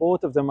 so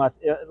both of them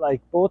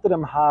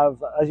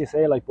have, as you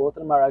say, like, both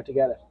of them are out to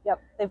get it.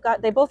 Yep,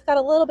 they both got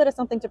a little bit of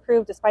something to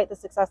prove, despite the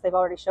success they've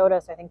already showed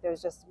us. I think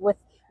there's just with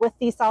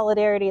the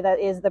solidarity that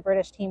is the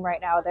British team right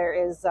now, there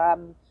is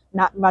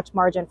not much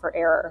margin for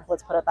error.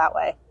 Let's put it that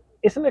way.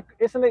 Isn't it?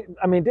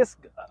 I mean, this,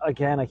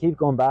 again, I keep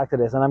going back to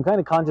this, and I'm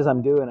kind of conscious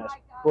I'm doing it,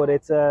 but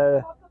it's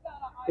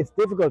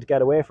difficult to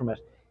get away from it.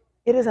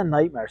 It is a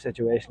nightmare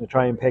situation to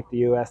try and pick the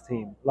US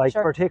team, like,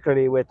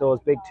 particularly with those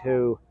big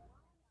two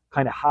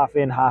kind of half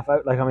in, half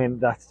out. Like, I mean,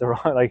 that's the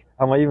wrong, like,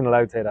 am I even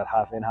allowed to say that,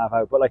 half in, half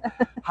out? But, like,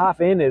 half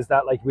in is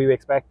that, like, we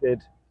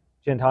expected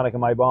Gin Tonic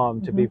and My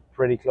Bomb to be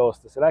pretty close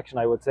to selection,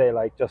 I would say,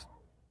 like, just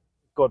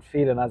gut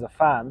feeling as a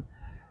fan.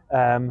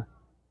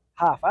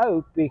 Half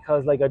out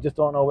because, like, I just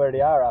don't know where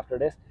they are after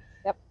this.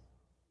 Yep.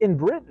 In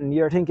Britain,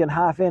 you're thinking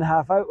half in,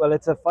 half out. Well,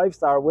 it's a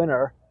 5-star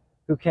winner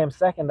who came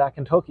second at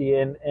Kentucky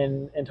in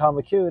Tom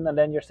McEwen, and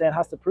then you're saying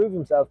has to prove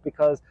himself,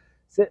 because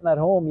sitting at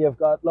home you've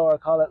got Laura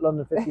Collett,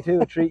 London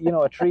 52, a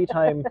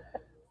 3-time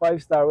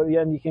 5-star,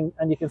 and you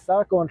can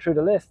start going through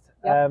the list.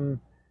 Yep.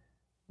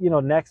 You know,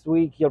 next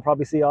week you'll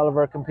probably see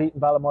Oliver compete in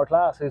Ballamore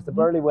class, who's the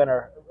Burley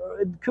winner.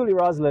 Cooley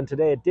Rosalind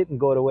today, it didn't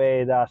go the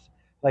way that,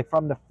 like,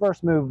 from the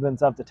first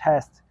movements of the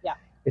test,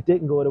 it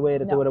didn't go the way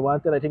that they would have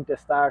wanted. I think they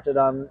started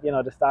on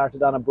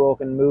a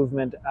broken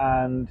movement,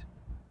 and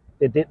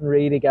they didn't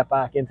really get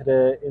back into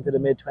the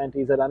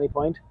mid-20s at any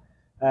point.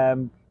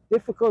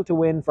 Difficult to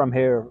win from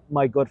here,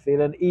 my gut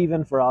feeling,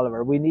 even for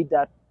Oliver. We need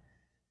that.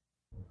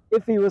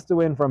 If he was to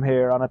win from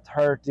here on a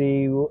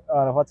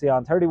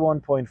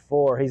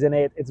 31.4, he's in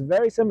 8th. It's a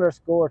very similar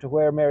score to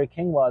where Mary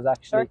King was,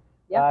 actually,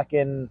 back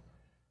in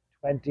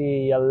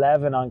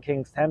 2011 on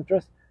King's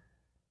Temptress.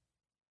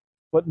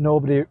 But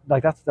nobody,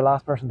 like, that's the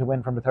last person to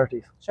win from the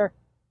 30s. Sure.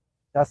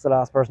 That's the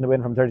last person to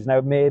win from 30s. Now,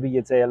 maybe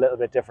you'd say a little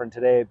bit different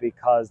today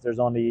because there's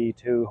only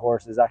 2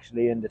 horses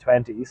actually in the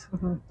 20s.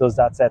 Does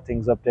that set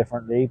things up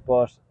differently?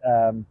 But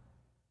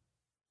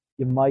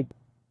you might,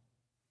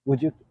 are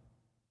you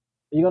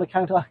going to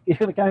count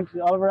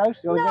Oliver out?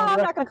 No, I'm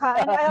not going to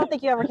count. I don't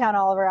think you ever count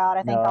Oliver out.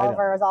 I think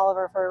Oliver is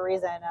Oliver for a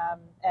reason.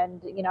 And,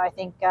 you know, I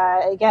think,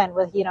 again,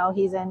 with, you know,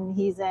 he's in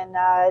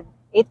 8th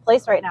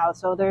place right now.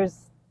 So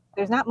there's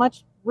not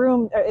much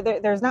room.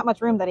 There's not much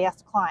room that he has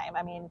to climb.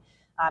 I mean,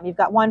 you've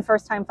got 1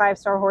 first-time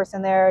 5-star horse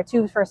in there,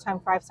 2 first-time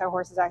 5-star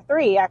horses,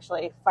 3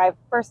 actually, 5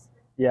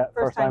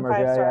 first-time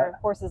 5-star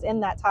horses in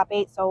that top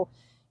 8. So,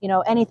 you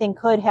know, anything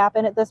could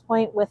happen at this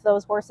point with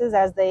those horses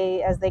as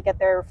they get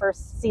their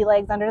first sea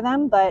legs under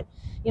them. But,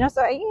 you know,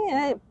 so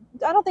I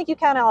don't think you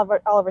count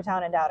Oliver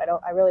Townend out.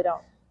 I really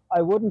don't.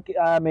 I wouldn't.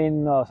 I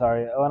mean, no,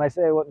 sorry. When I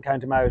say I wouldn't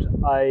count him out,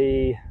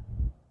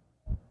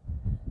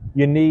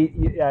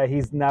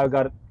 he's now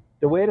got.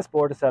 The way the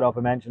sport is set up,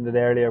 I mentioned it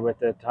earlier with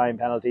the time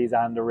penalties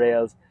and the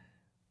rails,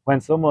 when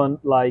someone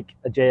like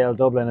a JL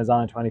Dublin is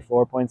on a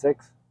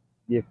 24.6,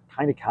 you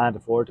kind of can't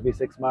afford to be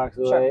 6 marks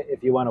away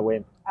if you want to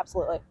win.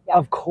 Absolutely. Yeah.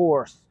 Of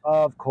course.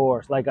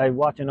 Like, I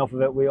watch enough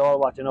of it, we all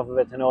watch enough of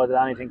it to know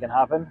that anything can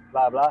happen,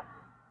 blah, blah.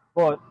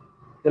 But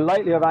the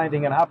likelihood of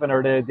anything can happen,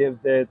 or the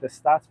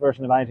stats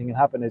version of anything can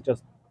happen, is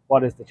just,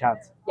 what is the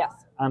chance? Yes.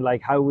 And,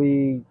 like, how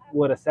we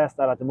would assess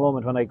that at the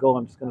moment, when I go,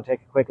 I'm just going to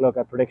take a quick look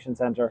at Prediction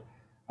Centre,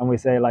 and we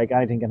say, like,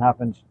 anything can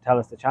happen, tell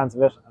us the chance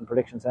of it, and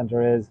Prediction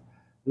Centre is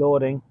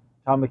loading.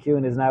 Tom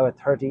McEwen is now at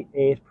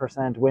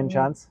 38% win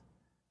chance.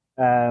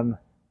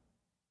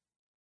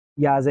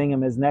 Yaz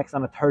Ingham is next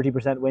on a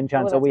 30% win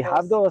chance. Oh, So we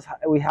that's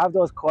have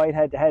those quite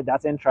head to head.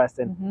 That's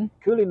interesting.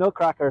 Cooley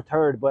Nutcracker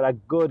third, but a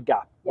good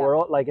gap. Yeah.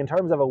 We're like in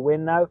terms of a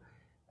win now.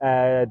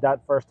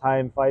 That first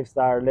time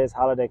 5-star Liz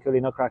Halliday, Cooley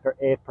Nutcracker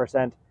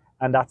 8%,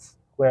 and that's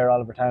where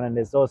Oliver Townend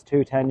is. Those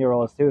two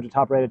 10-year-olds, two of the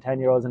top rated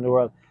 10-year-olds in the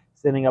world,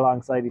 sitting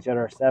alongside each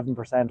other.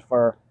 7%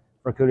 for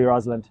Cooley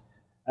Rosalind.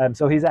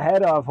 So he's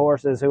ahead of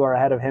horses who are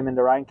ahead of him in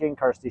the ranking.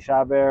 Kirsty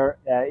Chabert,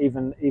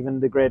 even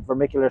the great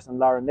Vermiculus and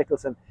Lauren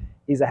Nicholson.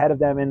 He's ahead of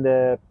them in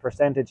the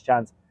percentage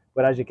chance.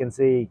 But as you can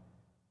see,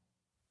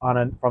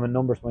 from a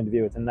numbers point of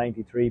view, it's a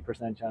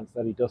 93% chance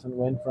that he doesn't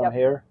win from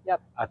here.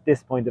 Yep. At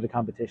this point of the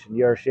competition,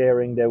 you're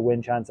sharing the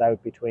win chance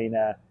out between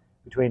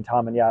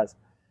Tom and Yaz.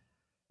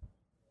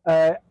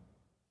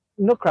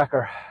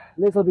 Nutcracker,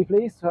 Liz will be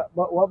pleased.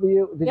 What were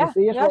you? Did you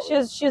see it? Yeah,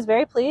 she was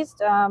very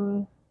pleased.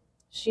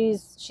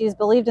 She's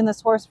believed in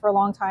this horse for a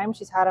long time.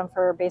 She's had him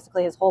for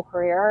basically his whole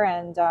career,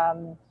 and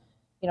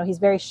he's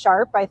very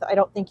sharp. I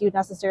don't think you'd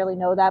necessarily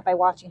know that by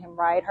watching him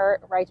ride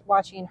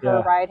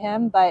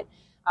him, but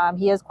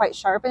he is quite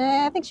sharp, and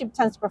I think she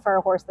tends to prefer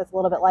a horse that's a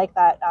little bit like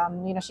that.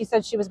 She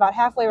said she was about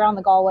halfway around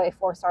the Galway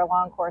 4-star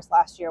long course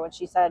last year when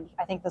she said,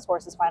 I think this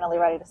horse is finally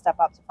ready to step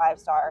up to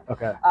 5-star.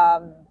 Okay.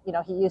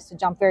 He used to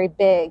jump very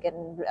big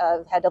and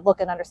had to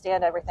look and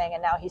understand everything,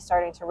 and now he's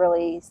starting to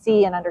really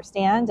see and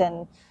understand.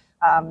 And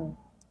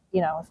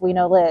if we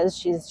know Liz,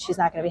 she's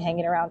not going to be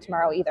hanging around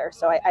tomorrow either.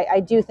 So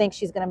I do think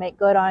she's going to make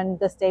good on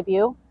this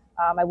debut.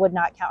 I would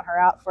not count her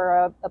out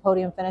for a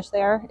podium finish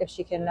there if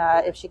she can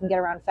get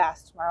around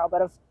fast tomorrow.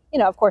 But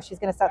of course, she's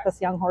going to set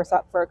this young horse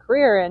up for a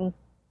career, and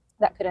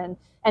that could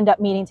end up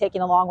meaning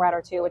taking a long ride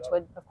or two, which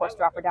would of course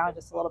drop her down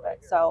just a little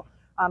bit. So,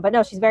 but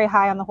no, she's very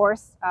high on the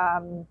horse,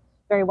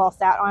 very well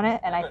sat on it,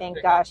 and I think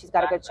she's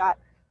got a good shot.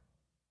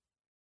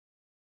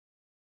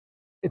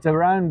 It's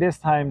around this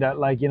time that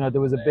there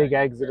was a big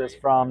exodus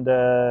from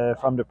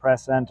the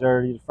press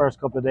center. The first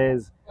couple of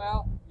days,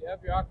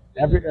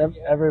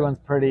 everyone's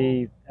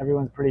pretty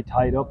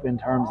tied up in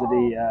terms of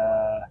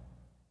the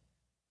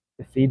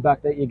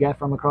feedback that you get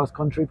from a cross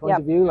country point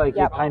of view.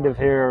 You kind of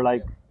hear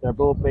they're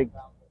both big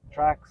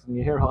tracks, and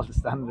you hear all the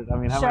standard. I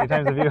mean, how many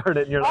times have you heard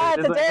it? And you're like,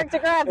 it's a Derek de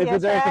Grazia It's a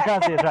Derek de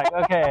Grazia track.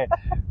 Okay,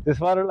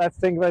 let's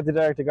think about the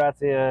Derek de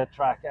Grazia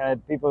track.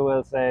 People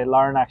will say,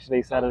 Lauren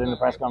actually said it in the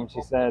press conference.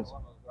 She said,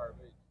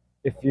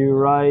 if you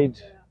ride,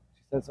 she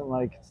said something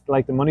like, it's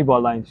like the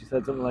Moneyball line. She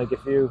said something like,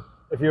 if you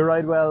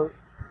ride well,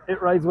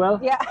 it rides well.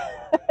 Yeah.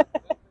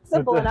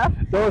 Simple enough.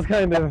 Those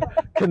kind of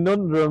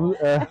conundrums.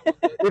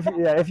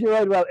 If you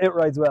ride well, it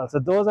rides well. So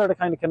those are the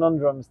kind of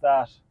conundrums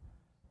that,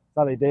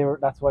 Sally,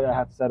 that's why I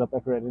had to set up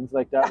equestrians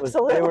like that.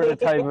 They were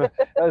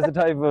the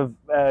type of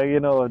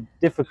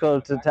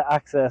difficult to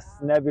access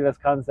nebulous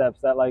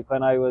concepts that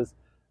when I was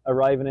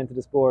arriving into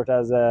the sport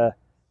as a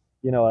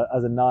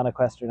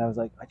non-equestrian, I was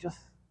like,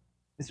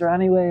 is there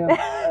any way of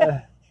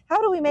how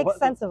do we make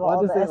sense of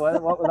all this?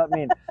 What will that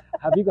mean?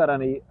 Have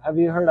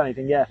you heard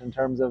anything yet in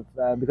terms of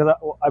because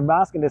I'm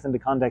asking this in the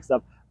context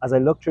of, as I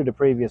look through the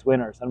previous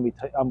winners and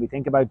we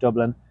think about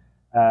Dublin,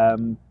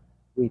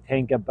 we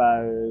think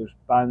about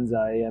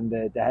Banzai and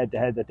the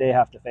head-to-head that they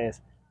have to face.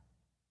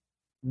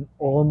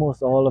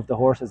 Almost all of the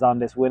horses on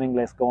this winning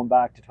list going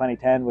back to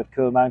 2010 with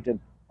Cool Mountain,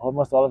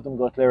 almost all of them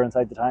go clear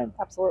inside the time.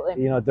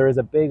 Absolutely. There is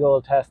a big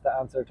old test to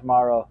answer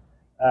tomorrow.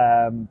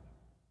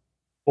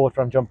 Both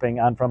from jumping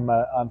and from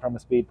a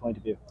speed point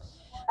of view.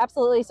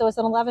 Absolutely. So it's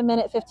an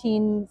 11-minute,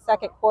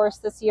 15-second course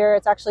this year.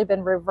 It's actually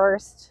been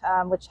reversed,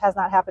 which has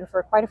not happened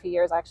for quite a few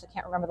years. I actually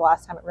can't remember the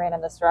last time it ran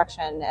in this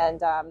direction.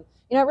 And,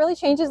 it really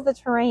changes the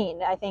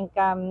terrain. I think,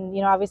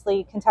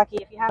 obviously Kentucky,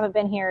 if you haven't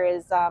been here,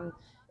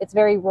 it's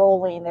very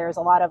rolling. There's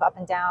a lot of up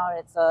and down.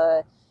 It's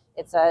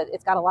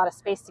got a lot of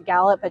space to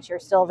gallop, but you're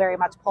still very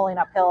much pulling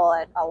uphill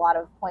at a lot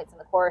of points in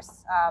the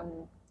course.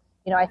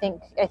 I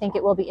think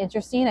it will be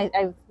interesting.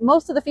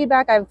 Most of the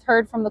feedback I've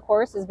heard from the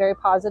course is very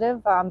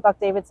positive. Buck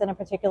Davidson in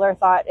particular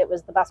thought it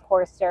was the best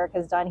course Derek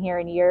has done here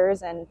in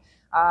years, and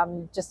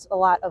just a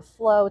lot of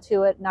flow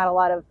to it, not a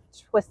lot of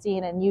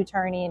twisting and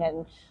U-turning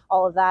and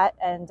all of that.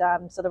 And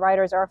so the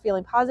riders are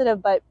feeling positive,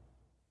 but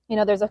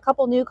there's a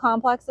couple new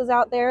complexes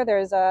out there.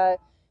 There's a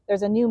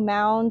new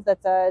mound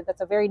that's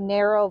a very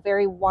narrow,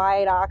 very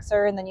wide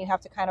oxer, and then you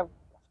have to kind of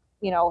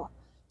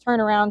turn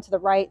around to the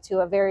right to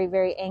a very,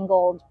 very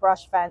angled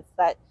brush fence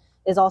that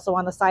is also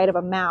on the side of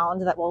a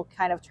mound that will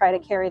kind of try to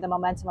carry the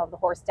momentum of the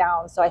horse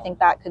down. So I think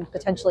that could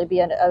potentially be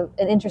an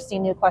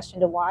interesting new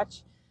question to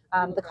watch.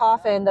 The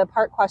coffin, the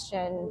part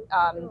question,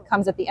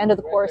 comes at the end of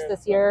the course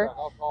this year.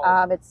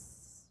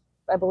 It's,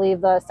 I believe,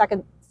 the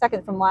second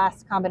from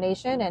last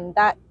combination, and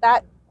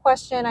that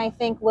question I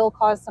think will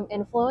cause some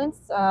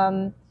influence.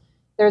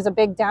 There's a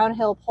big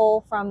downhill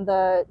pull from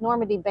the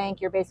Normandy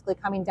bank. You're basically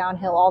coming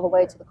downhill all the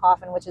way to the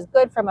coffin, which is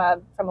good from a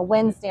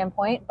wind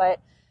standpoint, but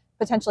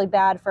potentially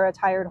bad for a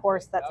tired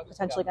horse that's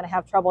potentially going to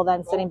have trouble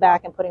then sitting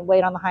back and putting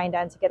weight on the hind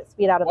end to get its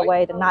feet out of the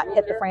way to not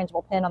hit the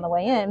frangible pin on the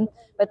way in.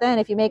 But then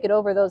if you make it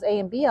over those A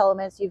and B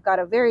elements, you've got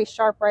a very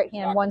sharp right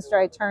hand one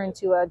stride turn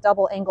to a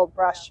double angled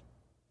brush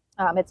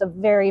It's a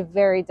very,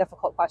 very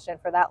difficult question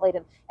for that late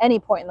at any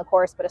point in the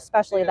course, but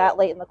especially that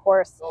late in the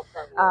course.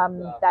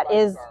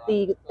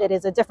 It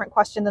is a different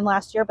question than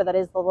last year, but that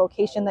is the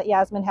location that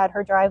Yasmin had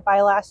her drive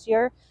by last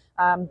year.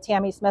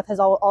 Tammy Smith has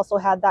also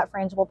had that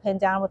frangible pin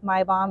down with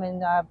My Bomb in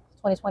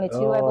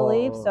 2022, I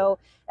believe. So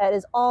it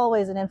is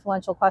always an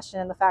influential question,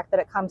 and the fact that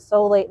it comes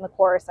so late in the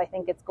course, I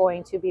think it's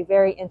going to be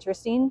very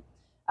interesting.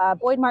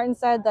 Boyd Martin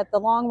said that the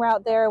long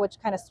route there, which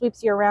kind of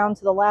sweeps you around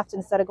to the left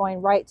instead of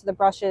going right to the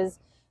brushes,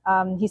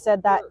 he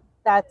said that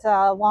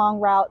long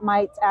route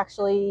might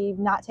actually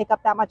not take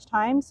up that much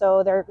time.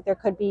 So there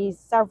could be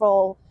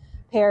several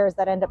pairs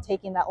that end up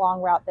taking that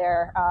long route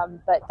there.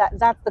 But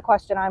that's the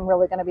question I'm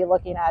really going to be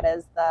looking at,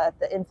 is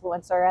the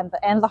influencer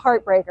and the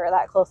heartbreaker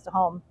that close to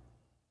home.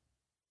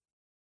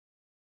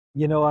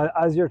 You know,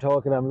 as you're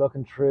talking, I'm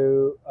looking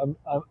through.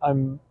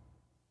 I'm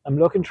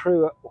looking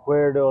through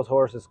where those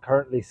horses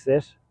currently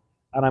sit,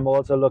 and I'm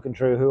also looking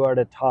through who are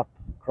the top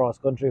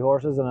cross-country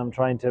horses, and I'm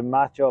trying to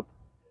match up.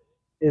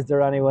 Is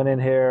there anyone in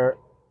here?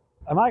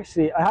 I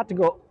had to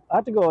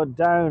go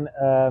down.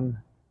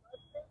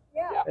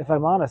 If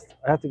I'm honest,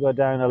 I had to go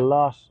down a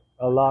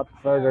lot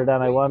further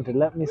than I wanted.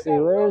 Let me see.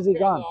 Where is he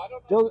gone?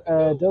 Doug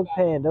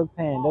Payne.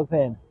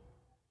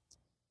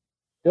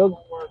 Doug.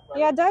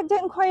 Yeah, Doug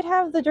didn't quite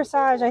have the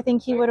dressage. I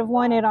think he would have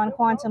won it on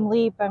Quantum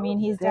Leap. I mean,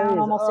 he's down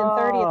almost in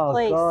 30th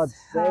place. God's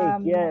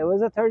sake. Yeah, it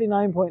was a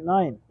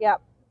 39.9.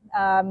 Yep.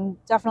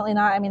 Definitely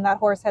not. I mean, that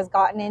horse has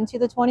gotten into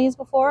the 20s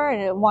before,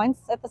 and once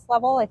at this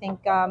level. I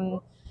think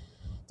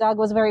Doug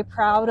was very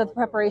proud of the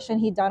preparation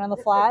he'd done on the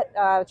flat,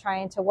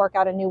 trying to work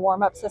out a new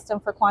warm-up system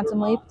for Quantum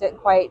Leap. Didn't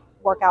quite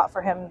work out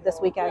for him this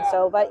weekend.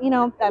 So, but you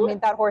know, I mean,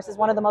 that horse is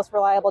one of the most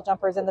reliable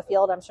jumpers in the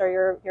field. I'm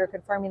sure you're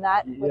confirming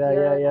that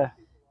with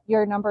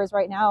your numbers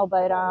right now.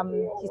 But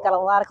he's got a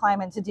lot of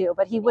climbing to do.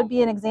 But he would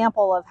be an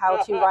example of how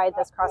to ride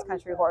this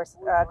cross-country course.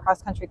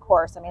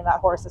 I mean, that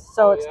horse is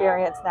so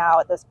experienced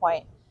now at this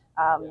point.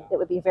 It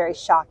would be very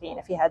shocking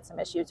if he had some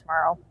issue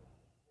tomorrow.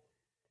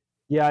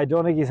 Yeah, I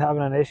don't think he's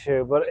having an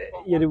issue, but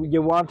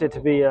you want it to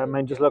be. I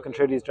mean, just looking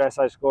through these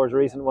dressage scores,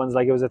 recent ones,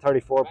 like it was a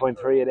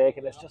 34.3 at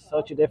Aiken. It's just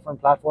such a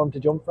different platform to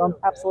jump from.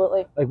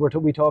 Absolutely. Like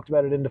we talked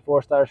about it in the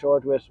 4-star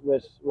short with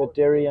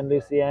Diarm and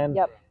Lucienne.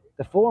 Yep.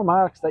 The 4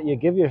 marks that you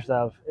give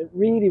yourself, it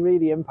really,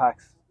 really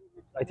impacts,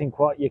 I think,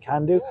 what you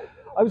can do.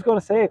 I was going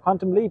to say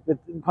Quantum Leap.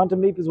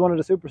 Quantum Leap is one of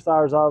the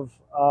superstars of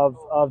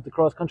the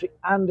cross country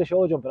and the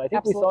show jumping. I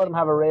think we saw them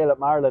have a rail at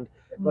Maryland,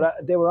 but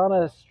they were on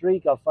a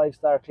streak of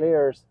 5-star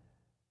clears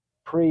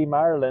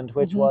pre-Maryland,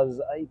 which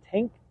was, I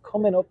think,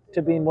 coming up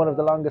to being one of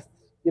the longest,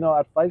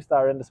 at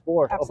 5-star in the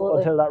sport up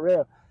until that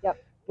rail. Yep.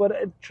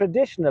 But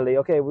traditionally,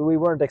 okay, we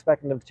weren't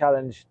expecting them to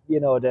challenge,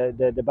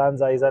 the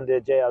Banzais and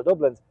the JL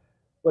Dublins,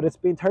 but it's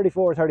been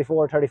 34,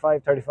 34,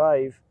 35,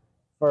 35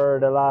 for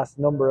the last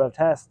number of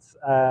tests.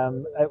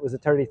 It was a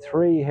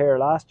 33 here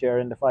last year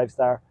in the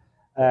 5-star.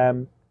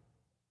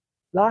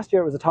 Last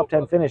year it was a top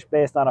 10 finish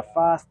based on a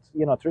fast,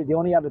 they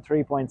only had a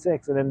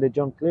 3.6 and then they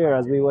jumped clear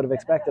as we would have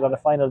expected on the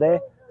final day.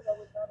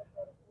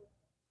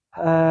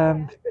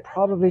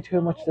 Probably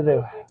too much to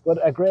do, but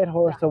a great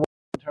horse to win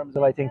in terms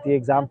of, I think, the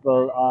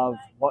example of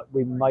what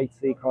we might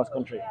see cross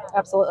country.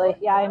 Absolutely,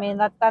 yeah. I mean,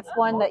 that's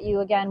one that you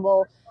again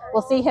will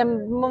see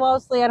him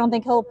mostly. I don't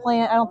think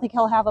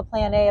he'll have a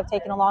plan A of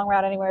taking a long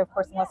route anywhere, of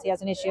course, unless he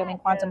has an issue. I mean,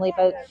 Quantum Leap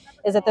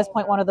is at this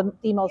point one of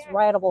the most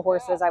rideable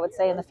horses, I would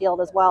say, in the field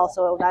as well.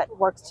 So that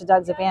works to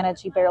Doug's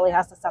advantage. He barely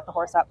has to set the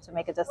horse up to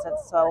make a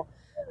distance. So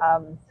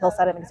he'll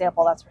set an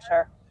example, that's for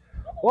sure.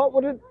 What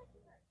would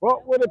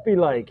it be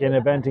like in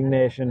Eventing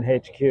Nation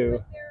HQ,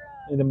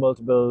 in the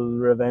multiple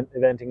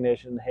Eventing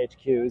Nation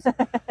HQs,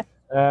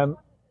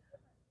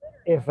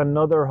 if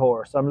another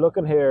horse, I'm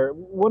looking here,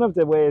 one of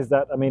the ways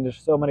that, I mean,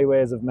 there's so many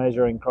ways of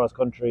measuring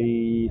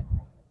cross-country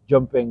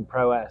jumping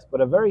prowess,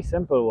 but a very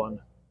simple one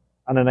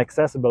and an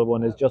accessible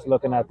one is just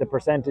looking at the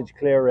percentage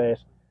clear rate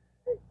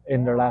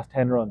in their last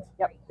 10 runs.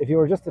 Yep. If you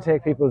were just to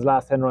take people's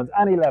last 10 runs,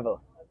 any level,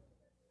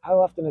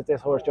 how often is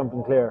this horse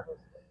jumping clear?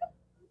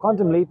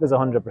 Quantum Leap is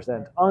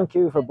 100%. On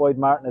cue for Boyd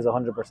Martin is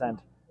 100%.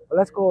 But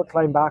let's go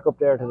climb back up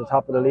there to the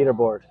top of the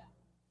leaderboard.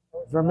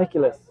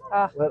 Vermiculous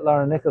with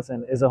Lauren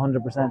Nicholson is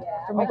 100%.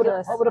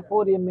 What would a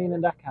podium mean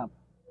in that camp?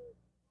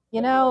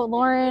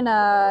 Lauren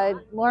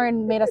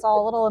made us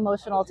all a little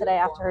emotional today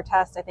after her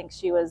test. I think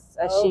she was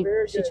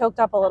she choked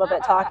up a little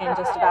bit talking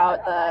just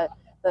about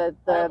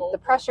the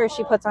pressure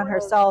she puts on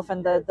herself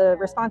and the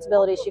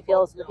responsibility she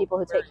feels to the people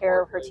who take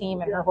care of her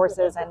team and her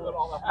horses,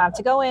 and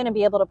to go in and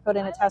be able to put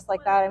in a test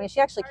like that. I mean,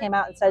 she actually came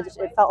out and said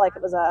it felt like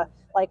it was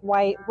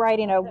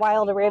riding a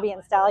wild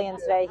Arabian stallion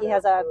today. He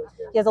has a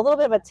little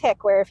bit of a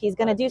tick where if he's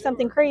going to do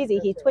something crazy,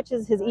 he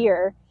twitches his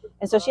ear.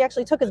 And so she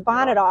actually took his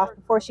bonnet off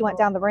before she went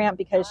down the ramp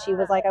because she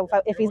was like,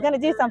 if he's going to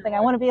do something, I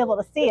want to be able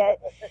to see it.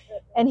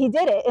 and he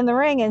did it in the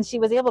ring, and she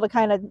was able to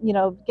kind of, you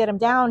know, get him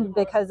down,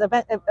 because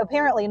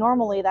apparently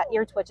normally that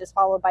ear twitch is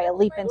followed by a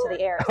leap into the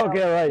air. So,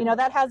 Okay, right. you know,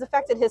 that has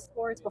affected his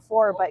scores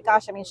before, but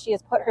gosh, I mean, she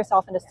has put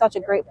herself into such a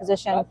great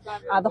position.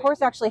 The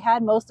horse actually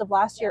had most of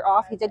last year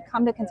off. He did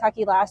come to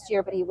Kentucky last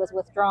year, but he was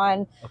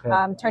withdrawn. Okay.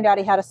 Turned out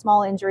he had a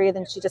small injury.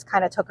 Then she just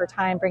kind of took her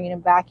time bringing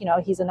him back. You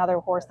know, he's another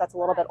horse that's a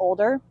little bit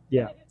older.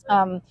 Yeah.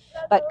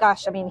 But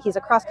gosh, I mean, he's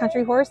a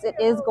cross-country horse. It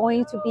is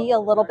going to be a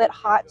little bit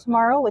hot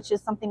tomorrow, which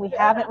is something we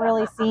haven't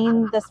really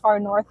seen this far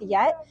north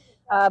yet.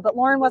 But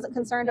Lauren wasn't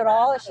concerned at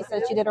all. She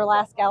said she did her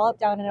last gallop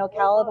down in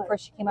Ocala before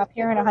she came up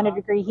here in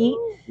 100-degree heat.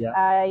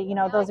 Yeah. You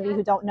know, those of you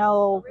who don't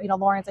know, you know,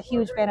 Lauren's a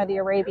huge fan of the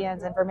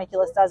Arabians, and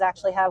Vermiculus does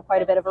actually have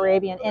quite a bit of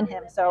Arabian in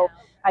him. So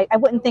I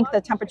wouldn't think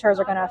the temperatures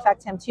are going to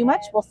affect him too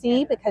much. We'll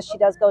see, because she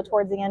does go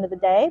towards the end of the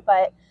day.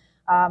 But,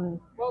 I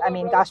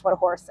mean, gosh, what a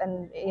horse.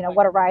 And, you know,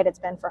 what a ride it's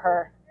been for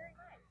her.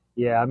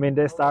 Yeah, I mean,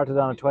 they started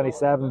on a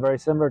 27, very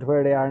similar to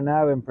where they are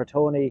now in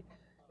Pretoni.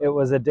 It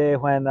was a day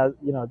when,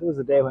 you know, there was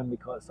a day when we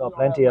saw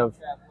plenty of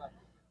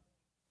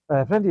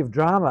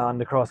drama on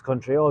the cross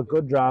country. All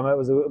good drama. It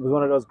was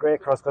one of those great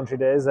cross country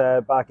days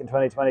back in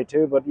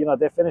 2022. But you know,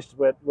 they finished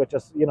with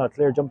just, you know,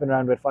 clear jumping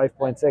around with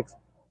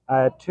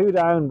 5.6, 2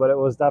 down. But it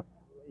was that,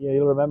 you know,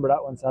 you'll remember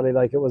that one, Sally.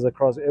 Like, it was a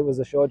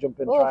show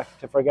jumping track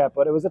to forget.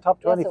 But it was a top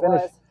 20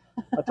 finish.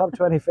 A top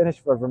 20 finish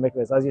for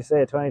Vermiculus. As you say,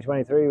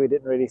 2023 we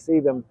didn't really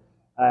see them.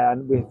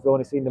 And we've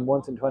only seen them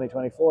once in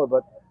 2024.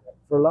 But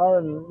for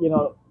Lauren, you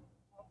know,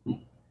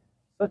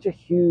 such a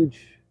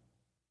huge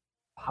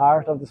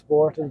part of the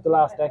sport in the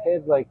last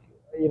decade. Like,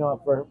 you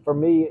know, for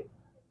me,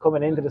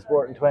 coming into the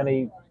sport in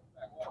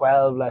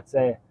 2012, let's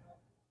say,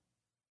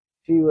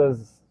 she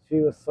was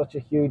such a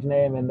huge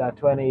name in that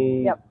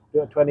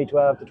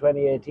 2012 to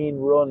 2018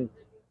 run.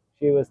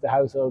 She was the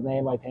household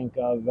name, I think,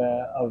 of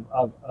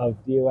the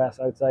US,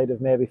 outside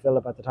of maybe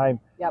Philip at the time.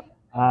 Yep.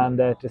 And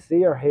to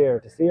see her here,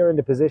 to see her in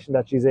the position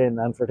that she's in,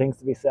 and for things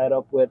to be set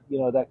up with, you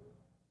know, that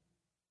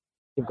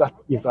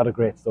you've got a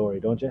great story,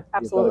 don't you?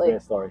 Absolutely. You've got a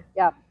great story.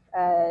 Yeah.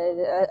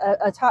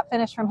 A top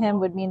finish from him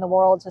would mean the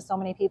world to so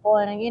many people.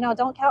 And, you know,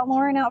 don't count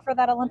Lauren out for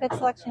that Olympic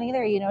selection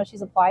either. You know,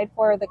 she's applied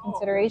for the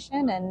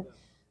consideration, and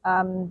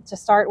to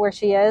start where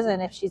she is,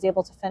 and if she's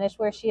able to finish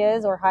where she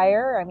is or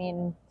higher, I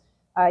mean,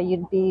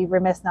 you'd be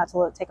remiss not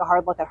to take a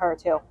hard look at her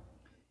too.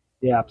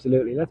 Yeah,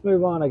 absolutely. Let's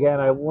move on again.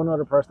 One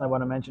other person I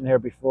want to mention here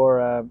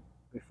before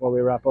we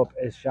wrap up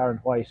is Sharon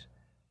White.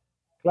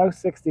 Klaus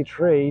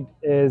 63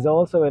 is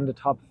also in the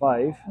top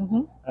 5.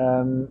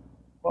 Mm-hmm.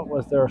 What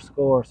was their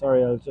score?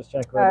 Sorry, I'll just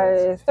check.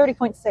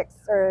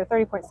 30.6 or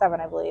 30.7,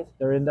 I believe.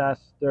 They're in that.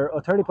 They're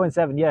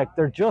 30.7. Yeah,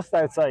 they're just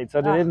outside.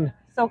 So they didn't.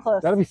 So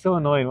close. That'll be so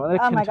annoying. Well,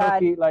 oh my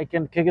God. Like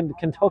in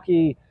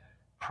Kentucky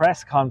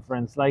press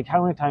conference. Like,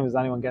 how many times is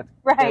anyone going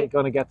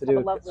to get to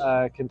do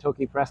a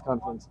Kentucky press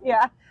conference?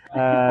 Yeah.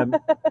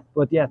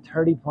 But yeah,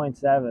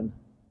 30.7.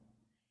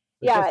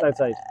 Yeah, just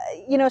outside.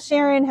 You know,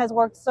 Sharon has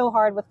worked so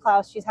hard with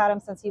Klaus. She's had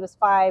him since he was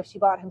 5. She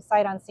bought him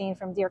sight unseen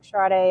from Dirk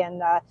Strade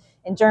and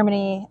in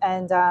Germany,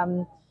 and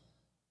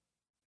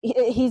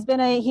he's been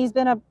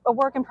a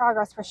work in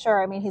progress for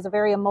sure. I mean, he's a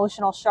very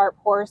emotional, sharp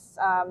horse.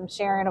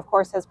 Sharon, of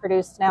course, has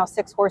produced now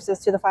 6 horses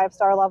to the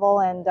 5-star level,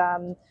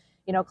 and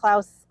you know,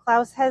 Klaus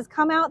has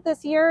come out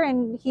this year,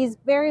 and he's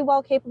very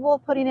well capable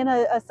of putting in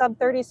a sub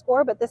 30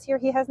 score. But this year,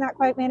 he has not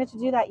quite managed to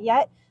do that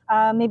yet.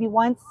 Maybe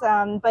once,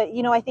 but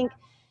you know, I think.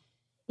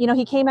 You know,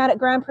 he came out at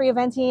Grand Prix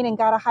Eventing and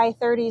got a high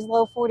 30s,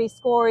 low 40s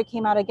score. He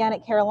came out again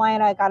at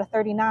Carolina, got a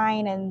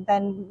 39, and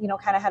then, you know,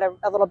 kind of had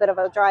a little bit of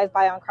a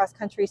drive-by on cross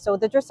country. So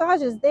the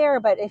dressage is there,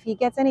 but if he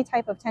gets any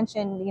type of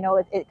tension, you know,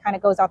 it kind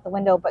of goes out the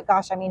window. But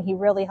gosh, I mean, he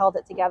really held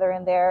it together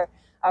in there.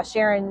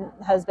 Sharon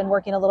has been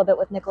working a little bit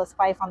with Nicholas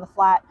Fife on the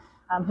flat,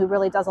 who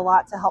really does a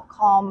lot to help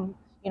calm,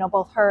 you know,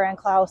 both her and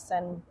Klaus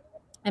and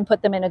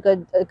put them in a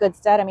good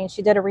stead. I mean,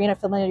 she did arena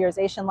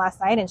familiarization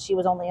last night, and she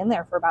was only in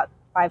there for about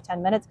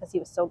 5-10 minutes because he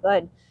was so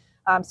good.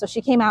 So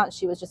she came out and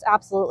she was just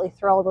absolutely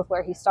thrilled with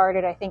where he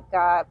started. I think,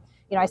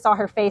 you know, I saw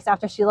her face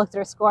after she looked at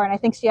her score, and I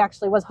think she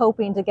actually was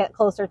hoping to get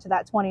closer to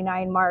that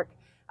 29 mark.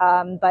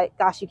 But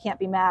gosh, you can't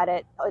be mad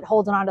at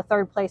holding on to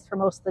 3rd place for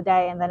most of the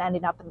day and then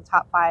ending up in the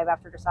top 5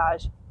 after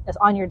dressage is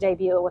on your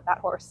debut with that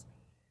horse.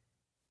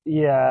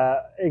 Yeah,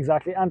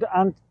 exactly. And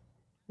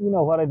you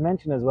know, what I'd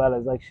mention as well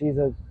is, like, she's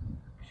a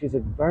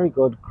very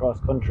good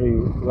cross country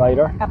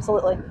rider.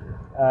 Absolutely.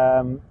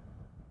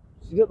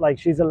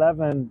 She's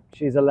 11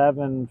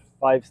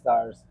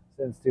 5-stars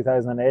since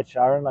 2008.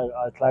 Sharon,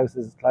 Klaus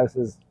is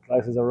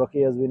a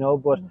rookie, as we know,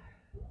 but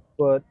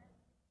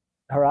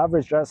her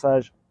average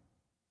dressage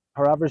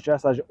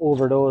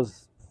over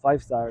those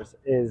 5-stars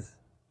is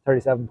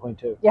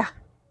 37.2. Yeah.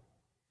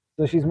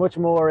 So she's much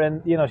more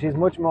in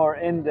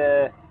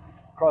the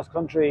cross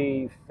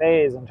country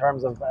phase in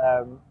terms of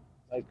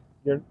like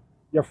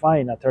you're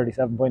fine at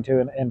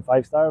 37.2 in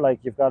 5-star. Like,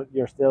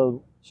 you're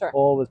still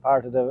always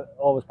part of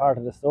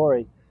the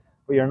story,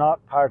 but you're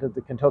not part of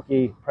the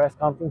Kentucky press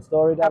conference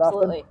story that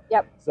often.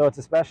 Yep. So it's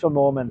a special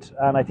moment,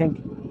 and I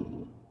think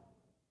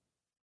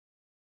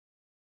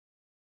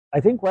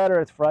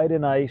whether it's Friday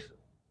night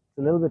It's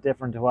a little bit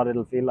different to what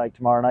it'll feel like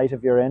tomorrow night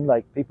if you're in.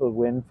 Like, people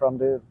win from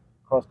the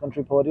cross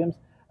country podiums,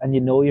 and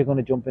you know you're going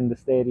to jump in the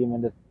stadium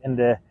in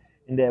the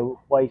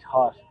white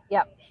hot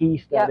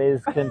heat that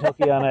is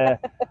Kentucky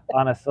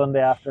on a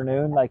Sunday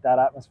afternoon, like that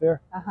atmosphere.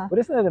 But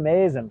isn't it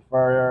amazing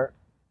for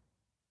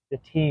the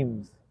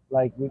teams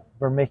like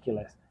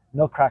Vermiculous,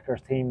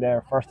 Nutcracker's team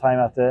there, first time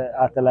at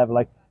the level?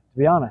 Like, to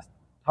be honest,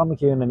 Tom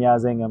McEwen and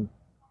Yaz Ingham,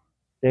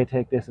 they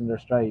take this in their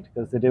stride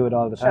because they do it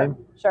all the time.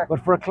 Sure.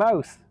 But for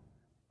Klaus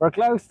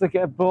to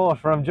get bought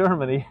from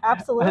Germany,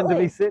 absolutely, and to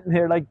be sitting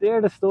here, like, they're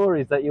the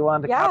stories that you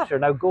want to capture.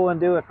 Now go and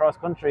do it cross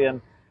country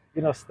and,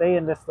 you know, stay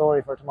in this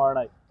story for tomorrow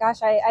night.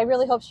 Gosh, I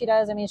really hope she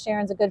does. I mean,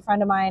 Sharon's a good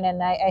friend of mine,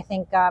 and I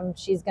think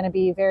she's going to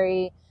be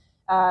very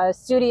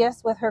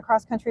studious with her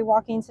cross country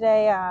walking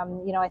today.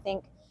 I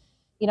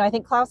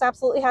think Klaus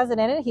absolutely has it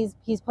in it.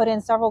 He's put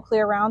in several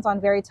clear rounds on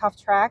very tough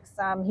tracks.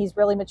 He's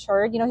really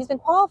matured. You know, he's been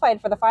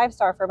qualified for the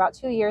 5-star for about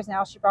 2 years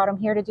now. She brought him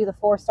here to do the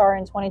 4-star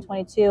in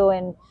 2022,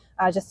 and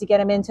just to get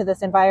him into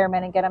this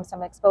environment and get him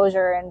some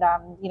exposure. And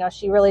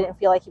she really didn't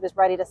feel like he was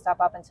ready to step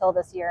up until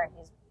this year, and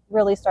he's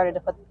really started to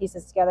put the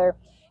pieces together.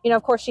 You know,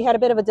 of course, she had a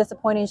bit of a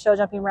disappointing show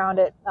jumping round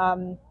at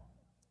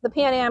the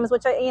Pan Ams,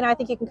 which I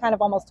think you can kind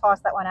of almost toss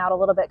that one out a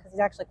little bit because he's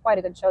actually quite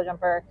a good show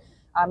jumper.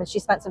 And she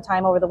spent some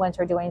time over the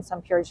winter doing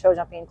some pure show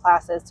jumping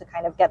classes to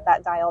kind of get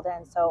that dialed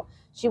in. So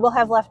she will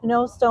have left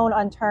no stone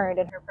unturned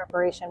in her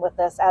preparation with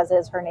this, as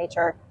is her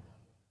nature.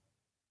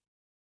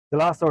 The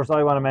last horse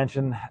I want to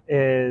mention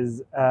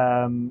is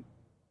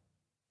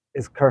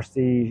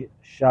Kirsty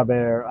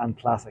Chabert and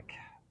Classic.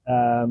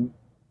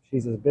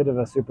 She's a bit of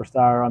a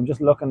superstar. I'm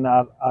just looking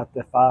at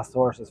the fast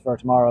horses for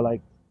tomorrow.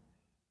 Like,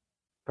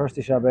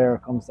 Kirsty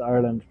Chabert comes to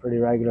Ireland pretty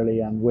regularly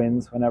and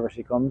wins whenever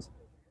she comes.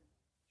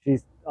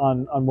 She's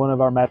on one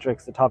of our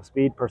metrics, the top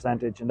speed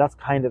percentage, and that's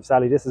kind of,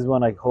 Sally, this is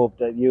one I hope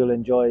that you'll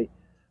enjoy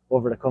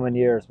over the coming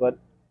years. But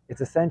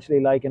it's essentially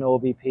like an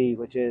OBP,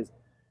 which is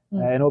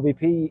an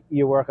OBP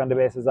you work on the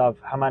basis of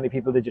how many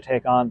people did you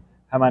take on,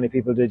 how many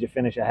people did you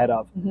finish ahead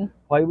of.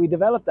 Why we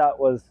developed that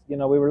was, you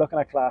know, we were looking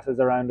at classes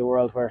around the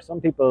world where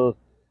some people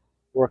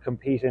were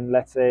competing,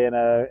 let's say in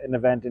an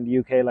event in the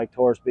UK like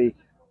Torsby,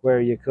 where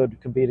you could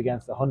compete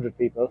against 100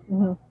 people.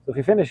 So if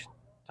you finish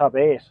top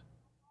 8,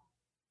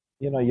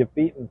 you know, you've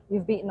beaten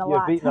a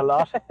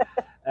lot.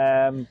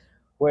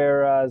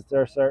 Whereas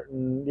there are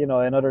certain, you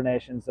know, in other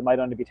nations there might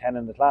only be 10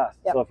 in the class.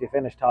 So if you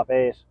finish top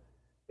 8,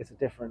 it's a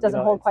different,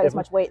 doesn't hold quite as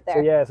much weight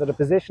there. So the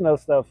positional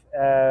stuff,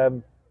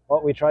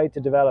 what we tried to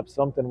develop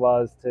something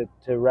was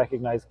to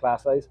recognize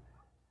class size.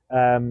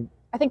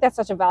 I think that's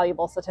such a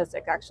valuable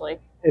statistic, actually.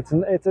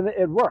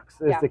 It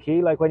works is the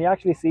key. Like, when you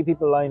actually see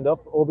people lined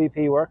up,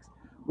 OBP works.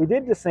 We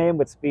did the same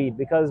with speed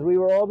because we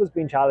were always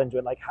being challenged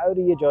with, like, how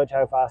do you judge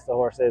how fast a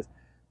horse is?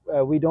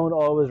 We don't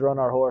always run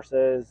our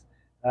horses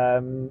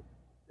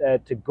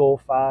to go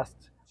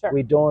fast.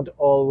 We don't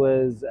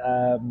always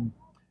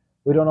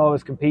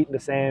compete in the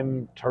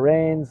same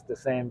terrains, the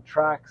same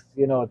tracks,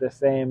 you know, the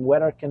same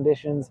weather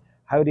conditions.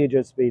 How do you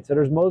judge speed? So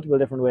there's multiple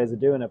different ways of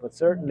doing it, but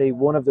certainly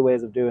one of the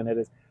ways of doing it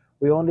is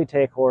we only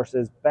take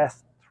horses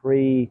best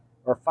 3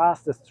 or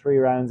fastest 3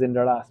 rounds in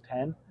their last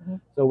 10.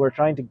 So we're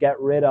trying to get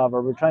rid of,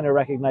 or we're trying to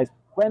recognize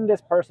when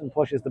this person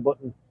pushes the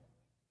button,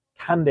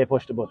 can they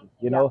push the button,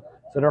 you know?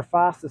 So their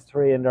fastest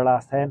 3 in their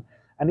last 10.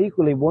 And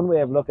equally, one way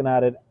of looking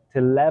at it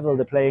to level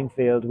the playing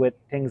field with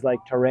things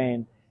like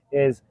terrain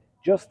is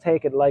just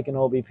take it like an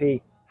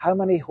OBP. How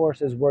many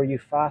horses were you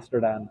faster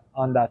than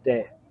on that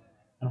day?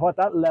 And what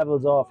that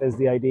levels off is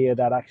the idea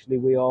that actually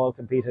we all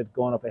competed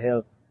going up a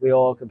hill. We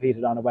all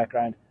competed on a wet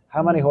ground.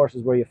 How many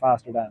horses were you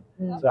faster than?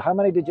 So how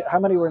many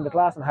were in the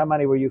class and how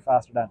many were you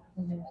faster than?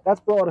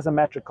 That's brought us a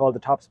metric called the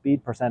top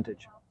speed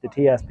percentage, the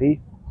TSP.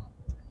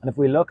 And if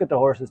we look at the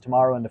horses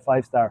tomorrow in the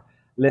 5-star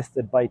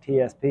listed by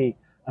TSP,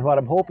 and what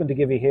I'm hoping to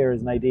give you here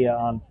is an idea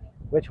on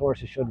which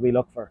horses should we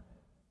look for.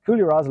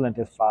 Cooley Rosalind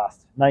is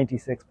fast,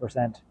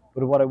 96%.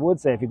 But what I would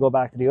say, if you go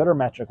back to the other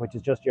metric, which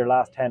is just your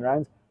last 10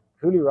 rounds,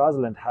 Cooley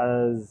Rosalind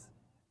has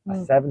a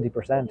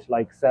 70%,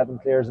 like 7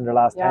 clears in their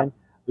last 10.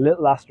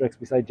 Little asterisk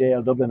beside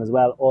JL Dublin as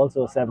well,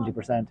 also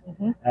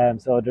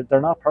 70%. So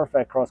they're not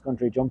perfect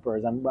cross-country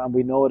jumpers, and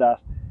we know that.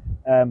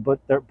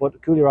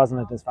 But Cooley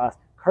Rosalind is fast.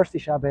 Kirsty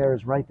Chabert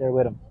is right there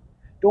with him.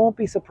 Don't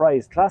be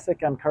surprised.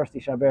 Classic and Kirsty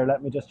Chabert,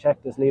 let me just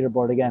check this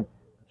leaderboard again.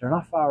 They're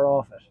not far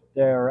off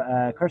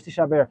it. Kirsty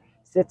Chabert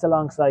sits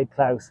alongside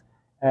Klaus.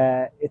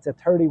 It's a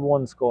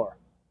 31 score.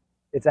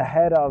 It's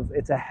ahead of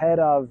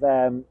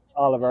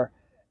Oliver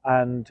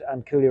and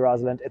Cooley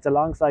Rosalind. It's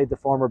alongside the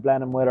former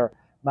Blenheim winner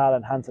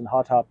Malin Hansen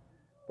Hot Top.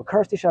 But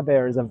Kirsty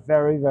Chabert is a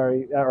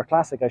or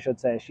Classic I should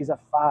say, she's a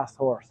fast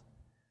horse.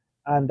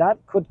 And that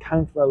could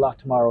count for a lot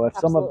tomorrow. If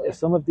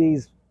some of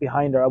these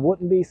behind her, I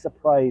wouldn't be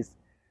surprised,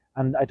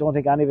 and I don't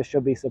think any of us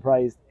should be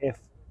surprised if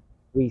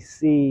we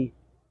see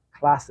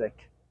Classic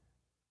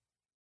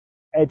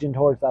edging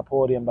towards that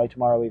podium by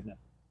tomorrow evening.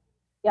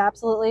 Yeah,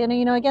 absolutely. And,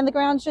 you know, again, the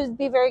ground should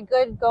be very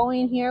good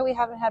going here. We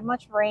haven't had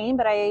much rain,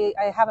 but I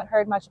haven't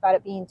heard much about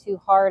it being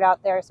too hard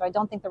out there. So I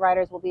don't think the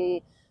riders will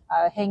be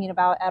hanging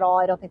about at all.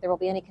 I don't think there will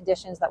be any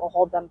conditions that will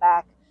hold them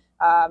back.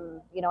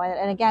 You know,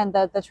 and again,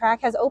 the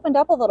track has opened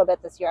up a little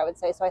bit this year, I would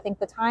say. So I think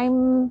the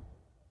time,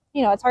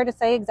 you know, it's hard to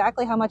say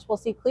exactly how much we'll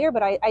see clear,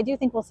 but I do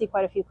think we'll see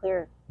quite a few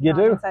clear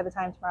inside the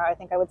time tomorrow, I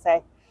think I would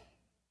say.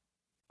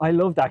 I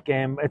love that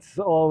game. It's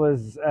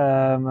always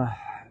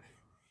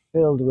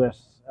filled with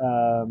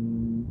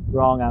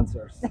wrong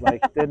answers.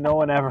 Like, did no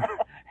one ever?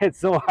 It's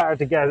so hard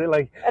to get it.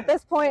 Like, at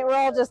this point, we're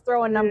all just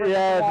throwing numbers.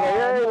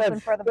 Yeah, hoping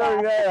for the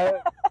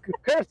best.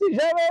 Kirsty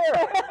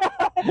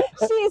Shemer!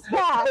 She's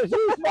fast.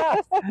 She's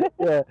fast.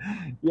 Yeah,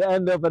 you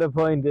end up at a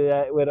point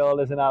with all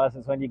this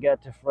analysis when you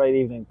get to Friday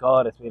evening.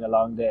 God, it's been a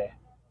long day.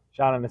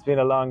 Shannon, it's been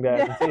a long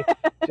day. I can see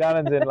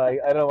Shannon's in, like,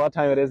 I don't know what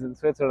time it is in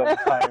Switzerland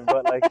time,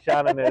 but like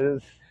Shannon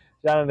is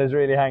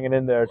really hanging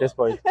in there at this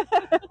point.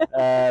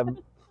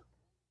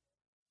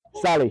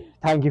 Sally,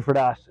 thank you for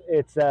that.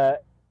 It's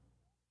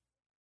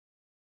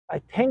I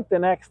think the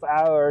next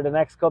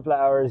couple of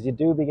hours, you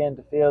do begin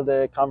to feel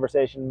the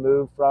conversation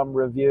move from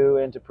review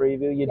into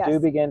preview. You do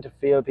begin to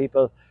feel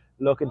people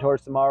looking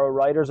towards tomorrow.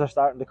 Riders are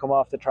starting to come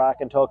off the track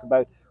and talk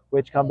about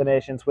which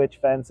combinations, which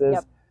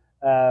fences.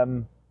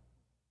 Yep.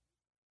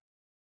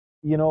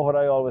 You know what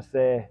I always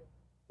say,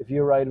 if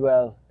you ride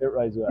well, it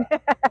rides well.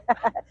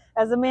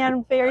 As a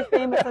man very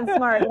famous and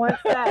smart once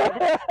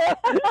said.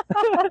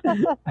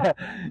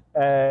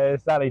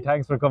 Sally,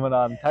 thanks for coming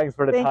on. Thanks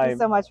for the time. Thank you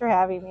so much for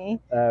having me.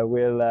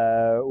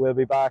 We'll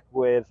be back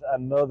with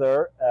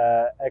another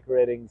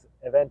Equeratings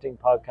eventing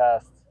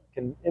podcast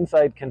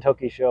inside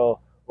Kentucky show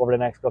over the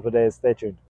next couple of days. Stay tuned.